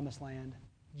into the Promised Land.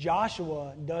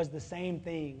 Joshua does the same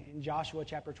thing in Joshua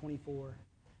chapter 24.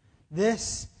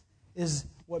 This is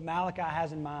what Malachi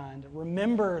has in mind.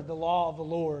 Remember the law of the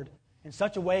Lord in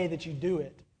such a way that you do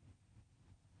it.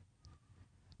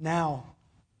 Now,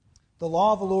 the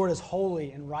law of the Lord is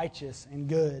holy and righteous and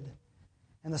good.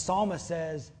 And the psalmist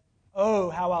says,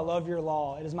 oh, how I love your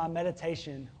law. It is my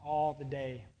meditation all the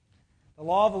day. The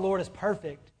law of the Lord is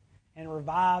perfect and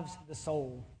revives the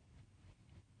soul.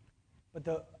 But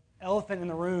the elephant in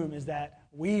the room is that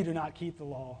we do not keep the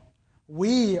law.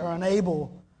 We are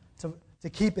unable to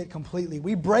keep it completely.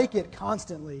 We break it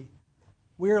constantly.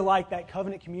 We are like that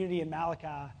covenant community in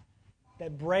Malachi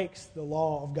that breaks the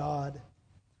law of God.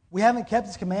 We haven't kept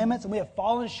His commandments and we have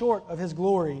fallen short of His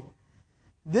glory.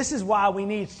 This is why we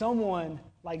need someone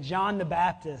like John the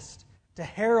Baptist to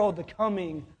herald the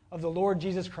coming of the Lord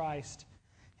Jesus Christ.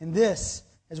 And this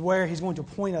is where He's going to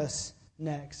point us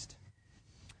next.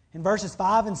 In verses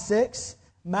 5 and 6,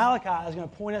 Malachi is going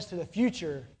to point us to the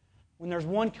future when there's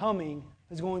one coming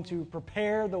who's going to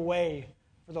prepare the way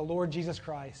for the Lord Jesus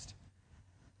Christ.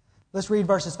 Let's read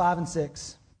verses 5 and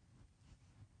 6.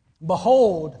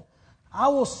 Behold, I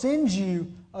will send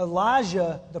you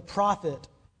Elijah the prophet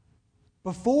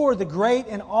before the great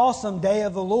and awesome day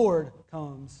of the Lord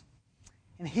comes.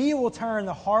 And he will turn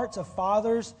the hearts of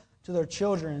fathers to their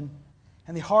children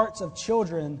and the hearts of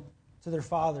children to their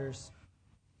fathers,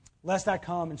 lest I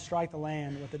come and strike the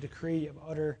land with a decree of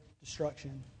utter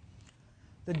destruction.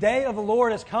 The day of the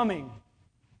Lord is coming,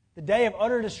 the day of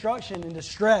utter destruction and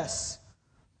distress.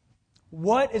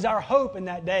 What is our hope in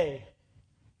that day?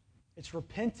 It's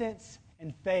repentance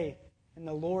and faith in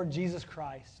the Lord Jesus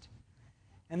Christ.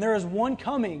 And there is one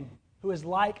coming who is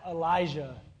like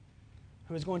Elijah,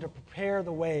 who is going to prepare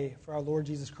the way for our Lord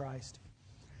Jesus Christ.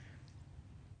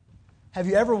 Have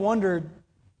you ever wondered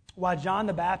why John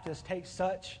the Baptist takes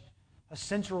such a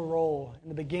central role in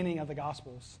the beginning of the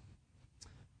Gospels?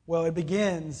 Well, it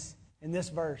begins in this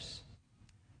verse.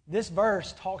 This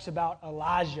verse talks about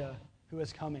Elijah who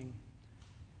is coming.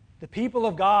 The people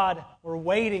of God were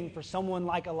waiting for someone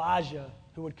like Elijah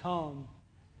who would come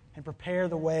and prepare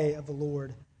the way of the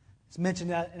Lord. It's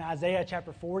mentioned in Isaiah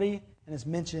chapter 40, and it's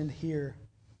mentioned here.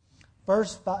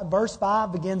 Verse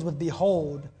 5 begins with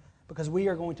behold, because we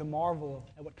are going to marvel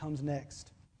at what comes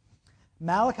next.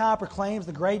 Malachi proclaims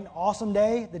the great and awesome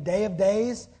day, the day of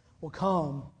days, will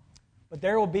come. But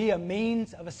there will be a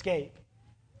means of escape.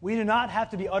 We do not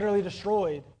have to be utterly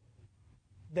destroyed,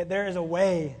 that there is a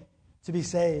way to be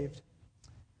saved.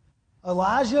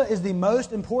 Elijah is the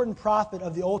most important prophet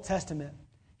of the Old Testament.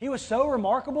 He was so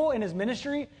remarkable in his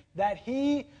ministry that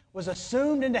he was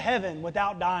assumed into heaven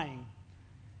without dying.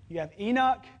 You have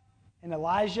Enoch and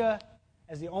Elijah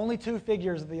as the only two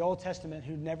figures of the Old Testament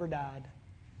who never died.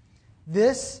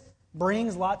 This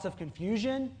brings lots of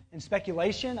confusion and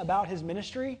speculation about his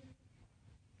ministry.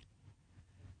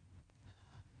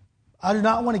 I do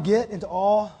not want to get into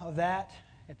all of that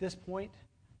at this point,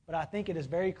 but I think it is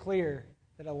very clear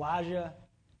that Elijah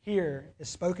here is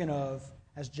spoken of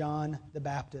as John the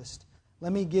Baptist.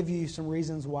 Let me give you some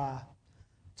reasons why.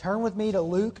 Turn with me to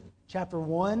Luke chapter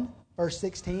 1, verse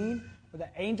 16, where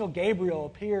the angel Gabriel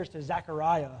appears to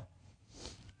Zechariah.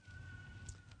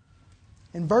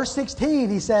 In verse 16,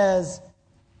 he says,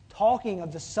 talking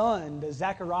of the son that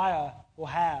Zechariah will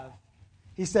have,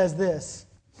 he says this,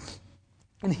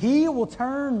 "And he will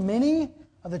turn many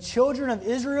of the children of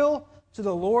Israel to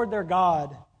the Lord their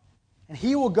God, and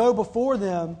he will go before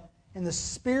them in the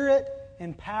spirit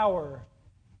and power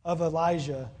of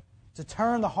Elijah, to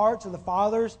turn the hearts of the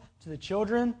fathers to the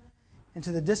children, and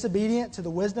to the disobedient to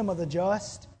the wisdom of the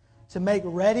just, to make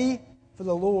ready for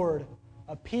the Lord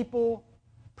a people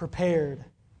prepared."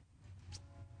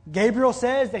 Gabriel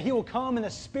says that he will come in the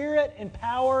spirit and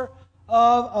power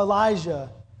of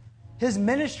Elijah. His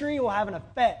ministry will have an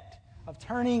effect of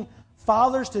turning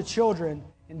fathers to children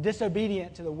and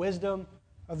disobedient to the wisdom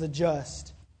of the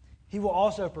just. He will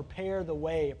also prepare the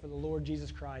way for the Lord Jesus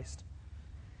Christ.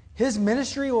 His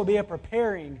ministry will be a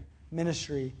preparing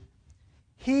ministry.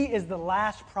 He is the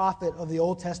last prophet of the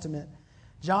Old Testament.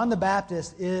 John the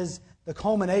Baptist is the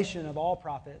culmination of all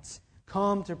prophets,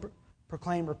 come to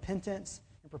proclaim repentance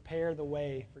and prepare the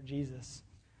way for Jesus.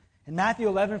 In Matthew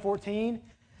 11:14,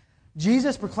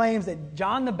 Jesus proclaims that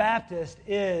John the Baptist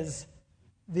is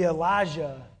the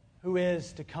Elijah who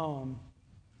is to come.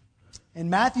 In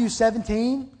Matthew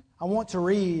 17, I want to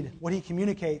read what he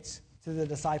communicates to the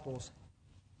disciples.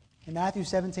 In Matthew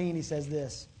 17, he says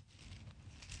this.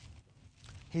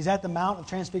 He's at the Mount of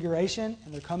Transfiguration,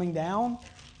 and they're coming down.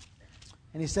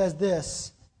 And he says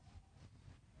this.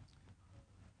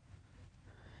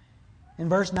 In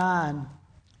verse 9,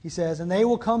 he says, "And they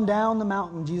will come down the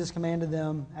mountain," Jesus commanded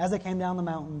them, as they came down the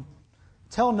mountain,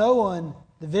 "tell no one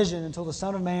the vision until the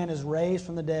Son of Man is raised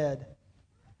from the dead."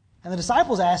 And the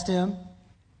disciples asked him,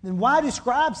 "Then why do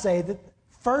scribes say that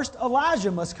first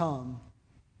Elijah must come?"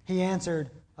 He answered,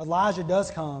 "Elijah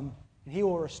does come, and he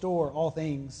will restore all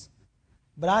things.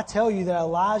 But I tell you that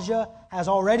Elijah has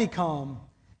already come.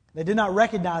 They did not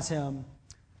recognize him,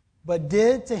 but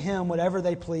did to him whatever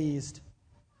they pleased.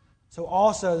 So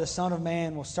also the Son of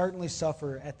Man will certainly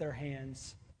suffer at their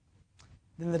hands."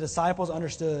 Then the disciples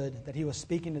understood that he was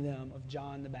speaking to them of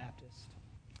John the Baptist.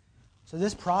 So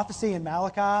this prophecy in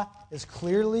Malachi is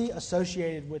clearly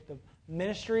associated with the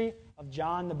ministry of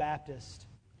John the Baptist.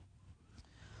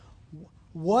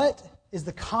 What is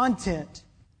the content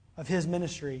of his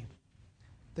ministry?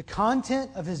 The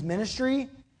content of his ministry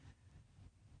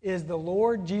is the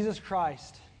Lord Jesus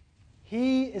Christ.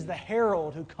 He is the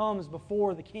herald who comes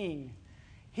before the king.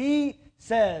 He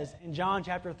says in John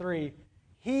chapter 3,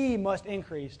 he must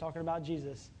increase, talking about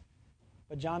Jesus.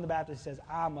 But John the Baptist says,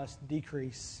 I must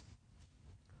decrease.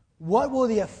 What will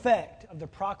the effect of the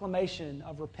proclamation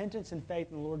of repentance and faith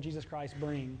in the Lord Jesus Christ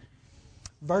bring?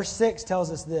 Verse 6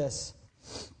 tells us this.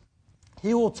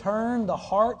 He will turn the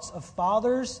hearts of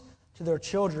fathers to their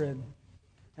children,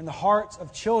 and the hearts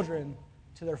of children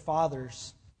to their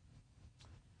fathers.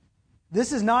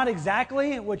 This is not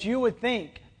exactly what you would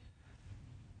think.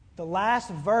 The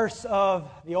last verse of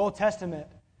the Old Testament,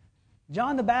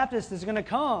 John the Baptist is going to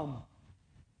come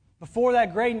before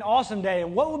that great and awesome day.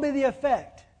 And what will be the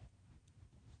effect?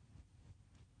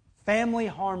 Family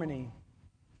harmony.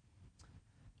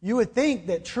 You would think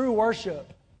that true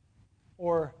worship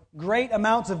or great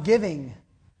amounts of giving,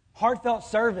 heartfelt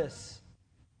service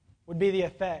would be the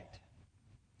effect.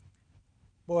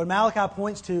 But what Malachi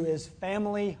points to is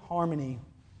family harmony.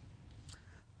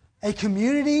 A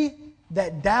community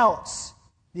that doubts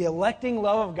the electing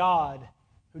love of God,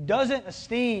 who doesn't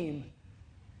esteem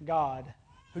God,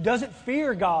 who doesn't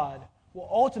fear God, will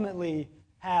ultimately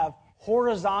have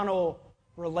horizontal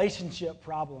relationship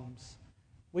problems.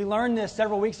 We learned this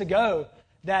several weeks ago,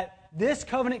 that this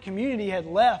covenant community had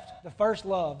left the first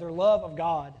love, their love of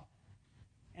God.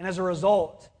 And as a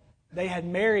result, they had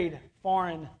married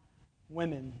foreign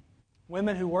women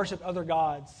who worshiped other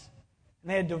gods.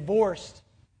 And they had divorced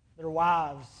their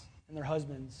wives and their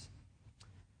husbands.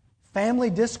 Family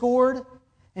discord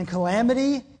and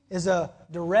calamity is a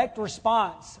direct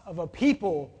response of a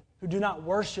people who do not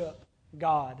worship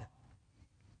God.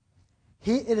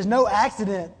 It is no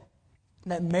accident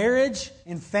that marriage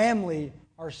and family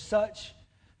are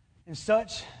in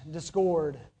such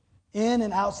discord in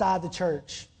and outside the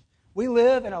church. We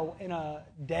live in a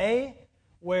day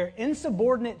where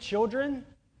insubordinate children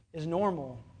is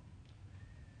normal.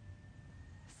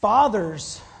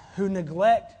 Fathers who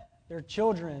neglect their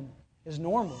children is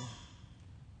normal.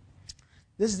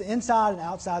 This is inside and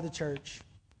outside the church.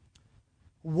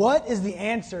 What is the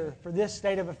answer for this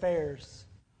state of affairs?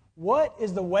 What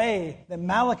is the way that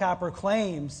Malachi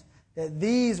proclaims that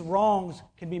these wrongs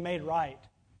can be made right?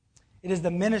 It is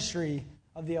the ministry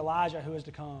of the Elijah who is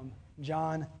to come,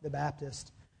 John the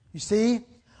Baptist. You see,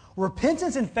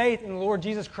 repentance and faith in the Lord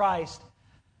Jesus Christ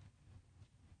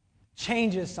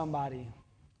changes somebody.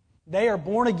 They are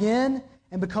born again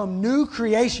and become new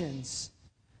creations.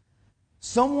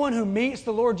 Someone who meets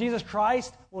the Lord Jesus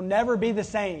Christ will never be the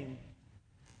same.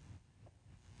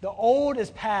 The old is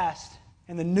past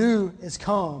and the new is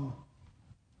come.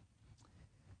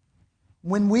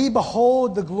 When we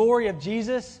behold the glory of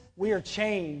Jesus, we are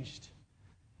changed.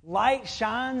 Light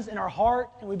shines in our heart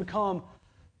and we become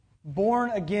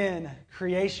born again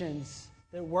creations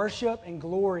that worship and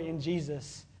glory in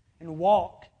Jesus and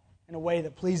walk in a way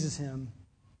that pleases Him.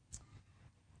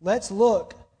 Let's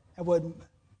look at what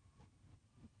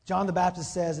John the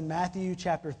Baptist says in Matthew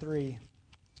chapter 3.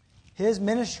 His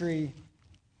ministry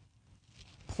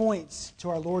points to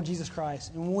our Lord Jesus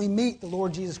Christ. And when we meet the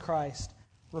Lord Jesus Christ,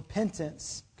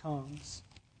 repentance comes.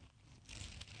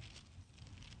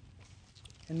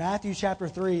 In Matthew chapter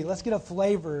 3, let's get a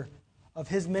flavor of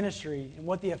His ministry and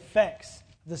what the effects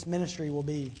of this ministry will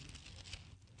be.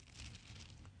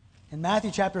 In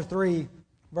Matthew chapter 3,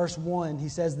 verse 1, he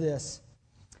says this: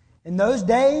 "In those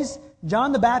days,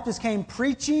 John the Baptist came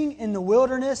preaching in the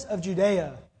wilderness of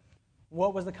Judea."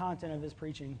 What was the content of his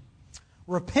preaching?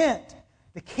 "Repent,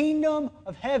 the kingdom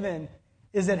of heaven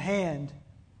is at hand.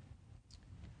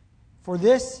 For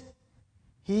this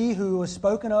he who was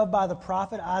spoken of by the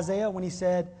prophet Isaiah when he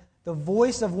said, 'The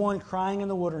voice of one crying in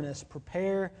the wilderness,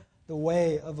 prepare the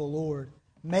way of the Lord,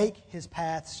 make His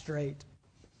path straight.'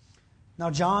 Now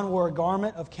John wore a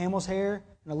garment of camel's hair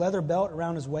and a leather belt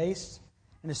around his waist,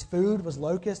 and his food was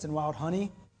locust and wild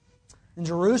honey. And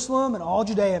Jerusalem and all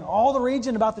Judea and all the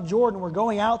region about the Jordan were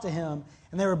going out to him,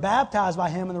 and they were baptized by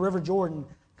him in the river Jordan,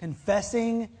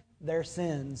 confessing their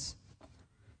sins.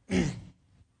 But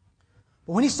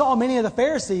when he saw many of the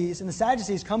Pharisees and the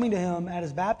Sadducees coming to him at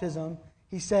his baptism,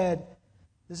 he said,"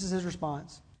 this is his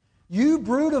response, "You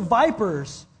brood of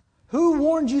vipers, who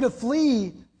warned you to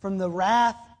flee from the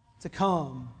wrath to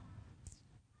come?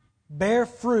 Bear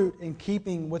fruit in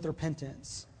keeping with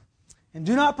repentance. And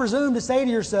do not presume to say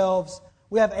to yourselves,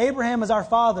 'We have Abraham as our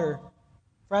father.'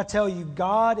 For I tell you,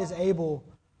 God is able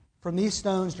from these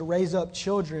stones to raise up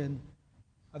children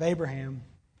of Abraham.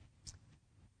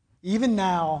 Even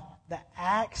now, the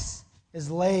axe is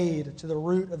laid to the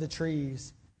root of the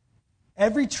trees.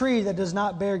 Every tree that does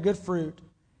not bear good fruit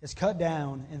is cut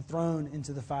down and thrown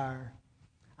into the fire.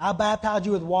 I baptize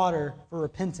you with water for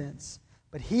repentance,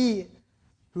 but He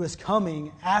who is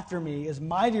coming after me is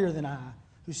mightier than I,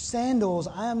 whose sandals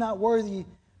I am not worthy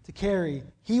to carry.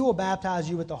 He will baptize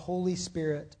you with the Holy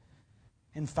Spirit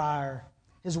and fire.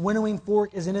 His winnowing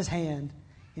fork is in His hand,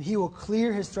 and He will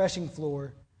clear His threshing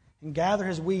floor and gather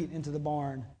His wheat into the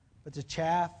barn, but the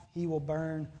chaff He will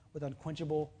burn with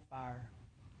unquenchable fire."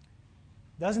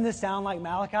 Doesn't this sound like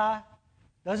Malachi?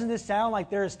 Doesn't this sound like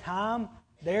there is time?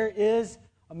 There is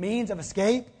a means of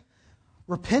escape?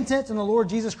 Repentance in the Lord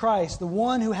Jesus Christ, the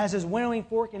one who has His winnowing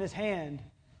fork in His hand,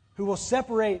 who will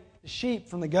separate the sheep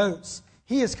from the goats.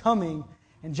 He is coming,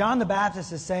 and John the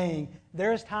Baptist is saying,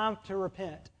 there is time to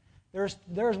repent. There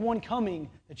is one coming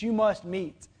that you must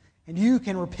meet, and you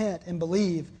can repent and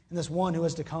believe in this one who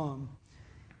is to come.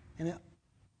 And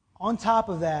on top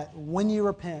of that, when you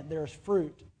repent, there is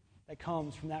fruit that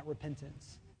comes from that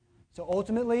repentance. So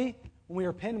ultimately, when we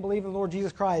repent and believe in the Lord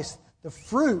Jesus Christ, the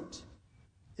fruit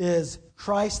is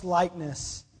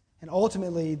Christ-likeness, and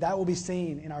ultimately that will be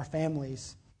seen in our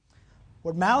families.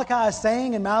 What Malachi is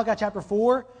saying in Malachi chapter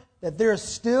 4, that there is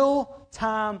still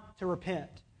time to repent.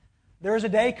 There is a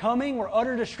day coming where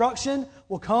utter destruction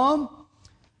will come,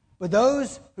 but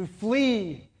those who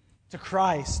flee to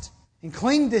Christ and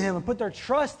cling to Him and put their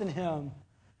trust in Him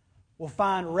will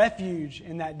find refuge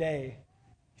in that day.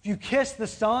 If you kiss the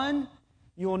Son,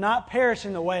 you will not perish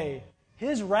in the way.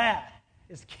 His wrath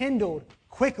is kindled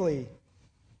quickly.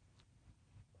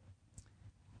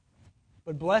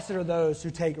 But blessed are those who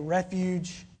take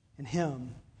refuge in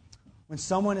Him. When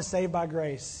someone is saved by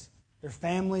grace, their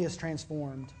family is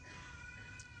transformed.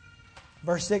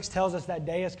 Verse 6 tells us that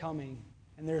day is coming,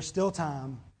 and there is still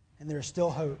time, and there is still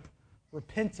hope.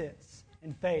 Repentance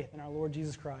and faith in our Lord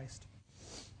Jesus Christ.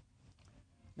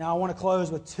 Now I want to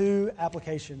close with two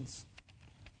applications.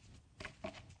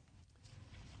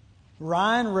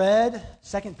 Ryan read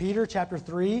 2 Peter chapter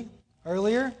 3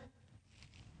 earlier,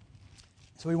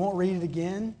 so we won't read it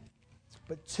again,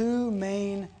 but two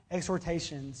main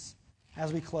exhortations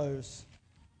as we close.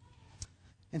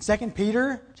 In 2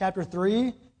 Peter chapter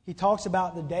 3, he talks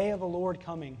about the day of the Lord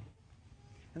coming.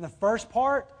 In the first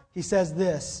part, he says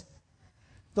this: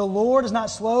 "The Lord is not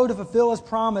slow to fulfill His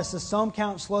promise, as some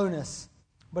count slowness,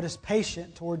 but is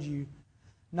patient toward you,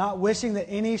 not wishing that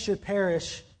any should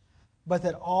perish, but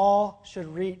that all should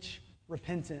reach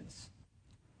repentance."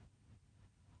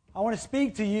 I want to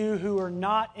speak to you who are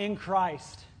not in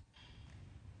Christ.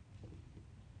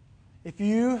 If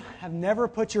you have never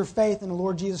put your faith in the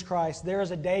Lord Jesus Christ, there is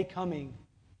a day coming.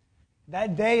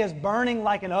 That day is burning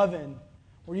like an oven,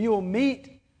 where you will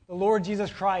meet the Lord Jesus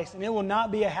Christ, and it will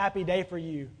not be a happy day for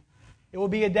you. It will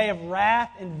be a day of wrath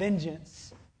and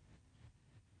vengeance.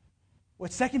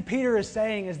 What 2 Peter is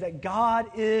saying is that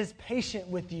God is patient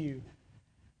with you.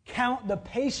 Count the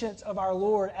patience of our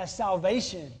Lord as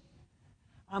salvation.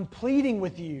 I'm pleading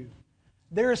with you.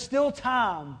 There is still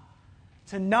time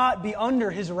to not be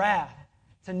under His wrath,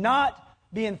 to not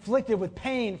be inflicted with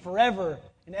pain forever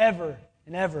and ever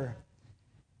and ever.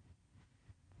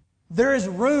 There is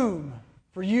room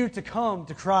for you to come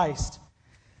to Christ.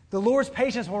 The Lord's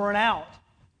patience will run out,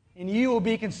 and you will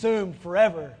be consumed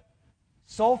forever.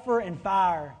 Sulfur and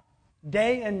fire,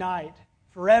 day and night,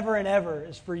 forever and ever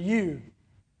is for you.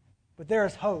 But there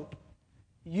is hope.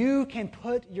 You can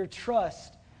put your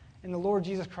trust in the Lord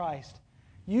Jesus Christ.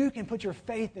 You can put your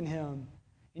faith in Him,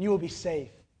 and you will be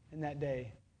safe in that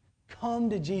day. Come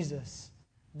to Jesus.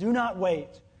 Do not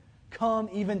wait. Come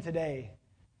even today.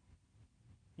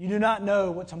 You do not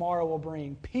know what tomorrow will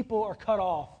bring. People are cut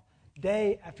off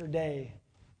day after day.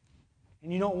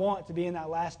 And you don't want to be in that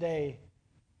last day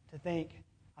to think,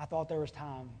 I thought there was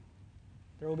time.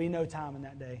 There will be no time in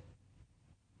that day.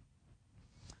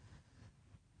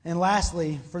 And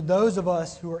lastly, for those of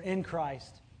us who are in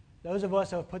Christ, those of us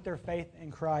who have put their faith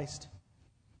in Christ,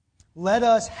 let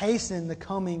us hasten the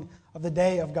coming of the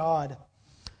day of God.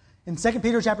 In 2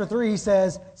 Peter chapter 3, he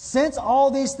says, "Since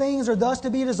all these things are thus to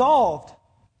be dissolved,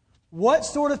 what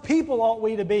sort of people ought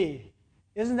we to be?"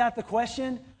 Isn't that the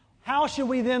question? How should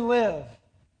we then live?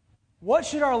 What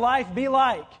should our life be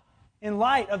like in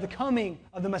light of the coming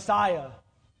of the Messiah?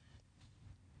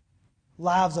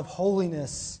 Lives of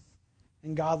holiness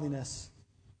and godliness.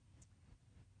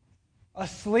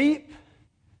 Asleep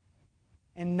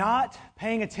and not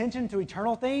paying attention to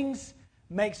eternal things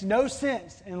makes no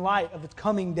sense in light of the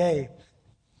coming day.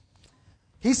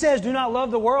 He says, "Do not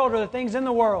love the world or the things in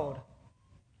the world."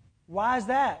 Why is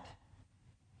that?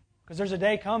 Because there's a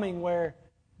day coming where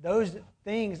those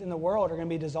things in the world are going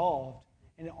to be dissolved.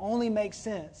 And it only makes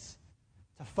sense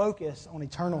to focus on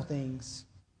eternal things.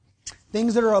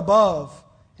 Things that are above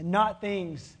and not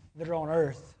things that are on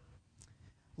earth.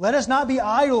 Let us not be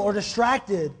idle or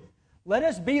distracted. Let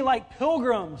us be like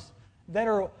pilgrims that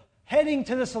are heading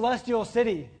to the celestial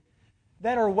city,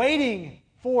 that are waiting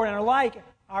for and are like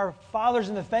our fathers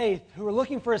in the faith who are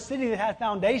looking for a city that had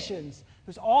foundations,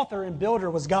 whose author and builder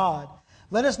was God.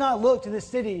 Let us not look to this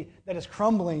city that is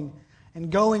crumbling and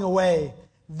going away.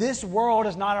 This world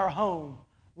is not our home.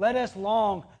 Let us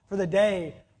long for the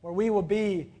day where we will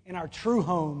be in our true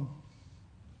home.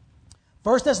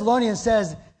 1 Thessalonians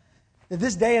says that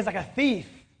this day is like a thief.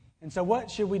 And so what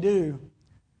should we do?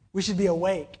 We should be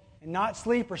awake and not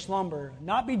sleep or slumber,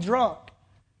 not be drunk,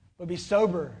 but be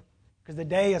sober, because the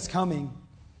day is coming.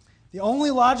 The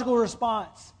only logical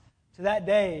response to that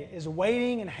day is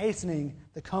waiting and hastening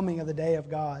the coming of the day of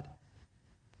God.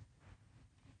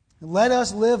 And let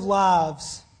us live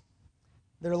lives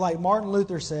that are like Martin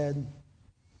Luther said.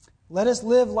 Let us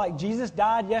live like Jesus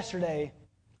died yesterday,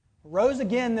 rose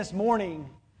again this morning,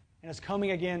 and is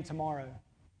coming again tomorrow.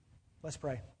 Let's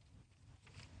pray.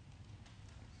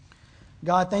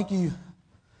 God, thank you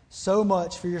so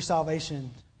much for your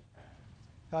salvation.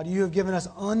 God, you have given us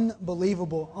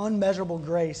unbelievable, unmeasurable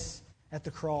grace at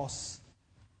the cross.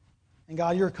 And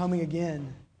God, you're coming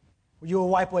again. You will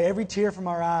wipe away every tear from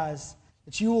our eyes.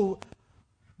 That you will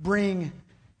bring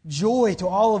joy to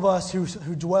all of us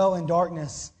who dwell in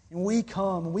darkness. And we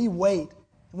come, and we wait,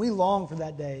 and we long for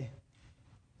that day.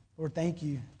 Lord, thank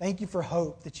you. Thank you for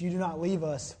hope, that you do not leave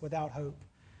us without hope.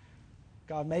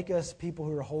 God, make us people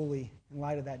who are holy in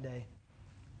light of that day.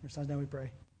 In your Son's name we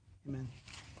pray. Amen.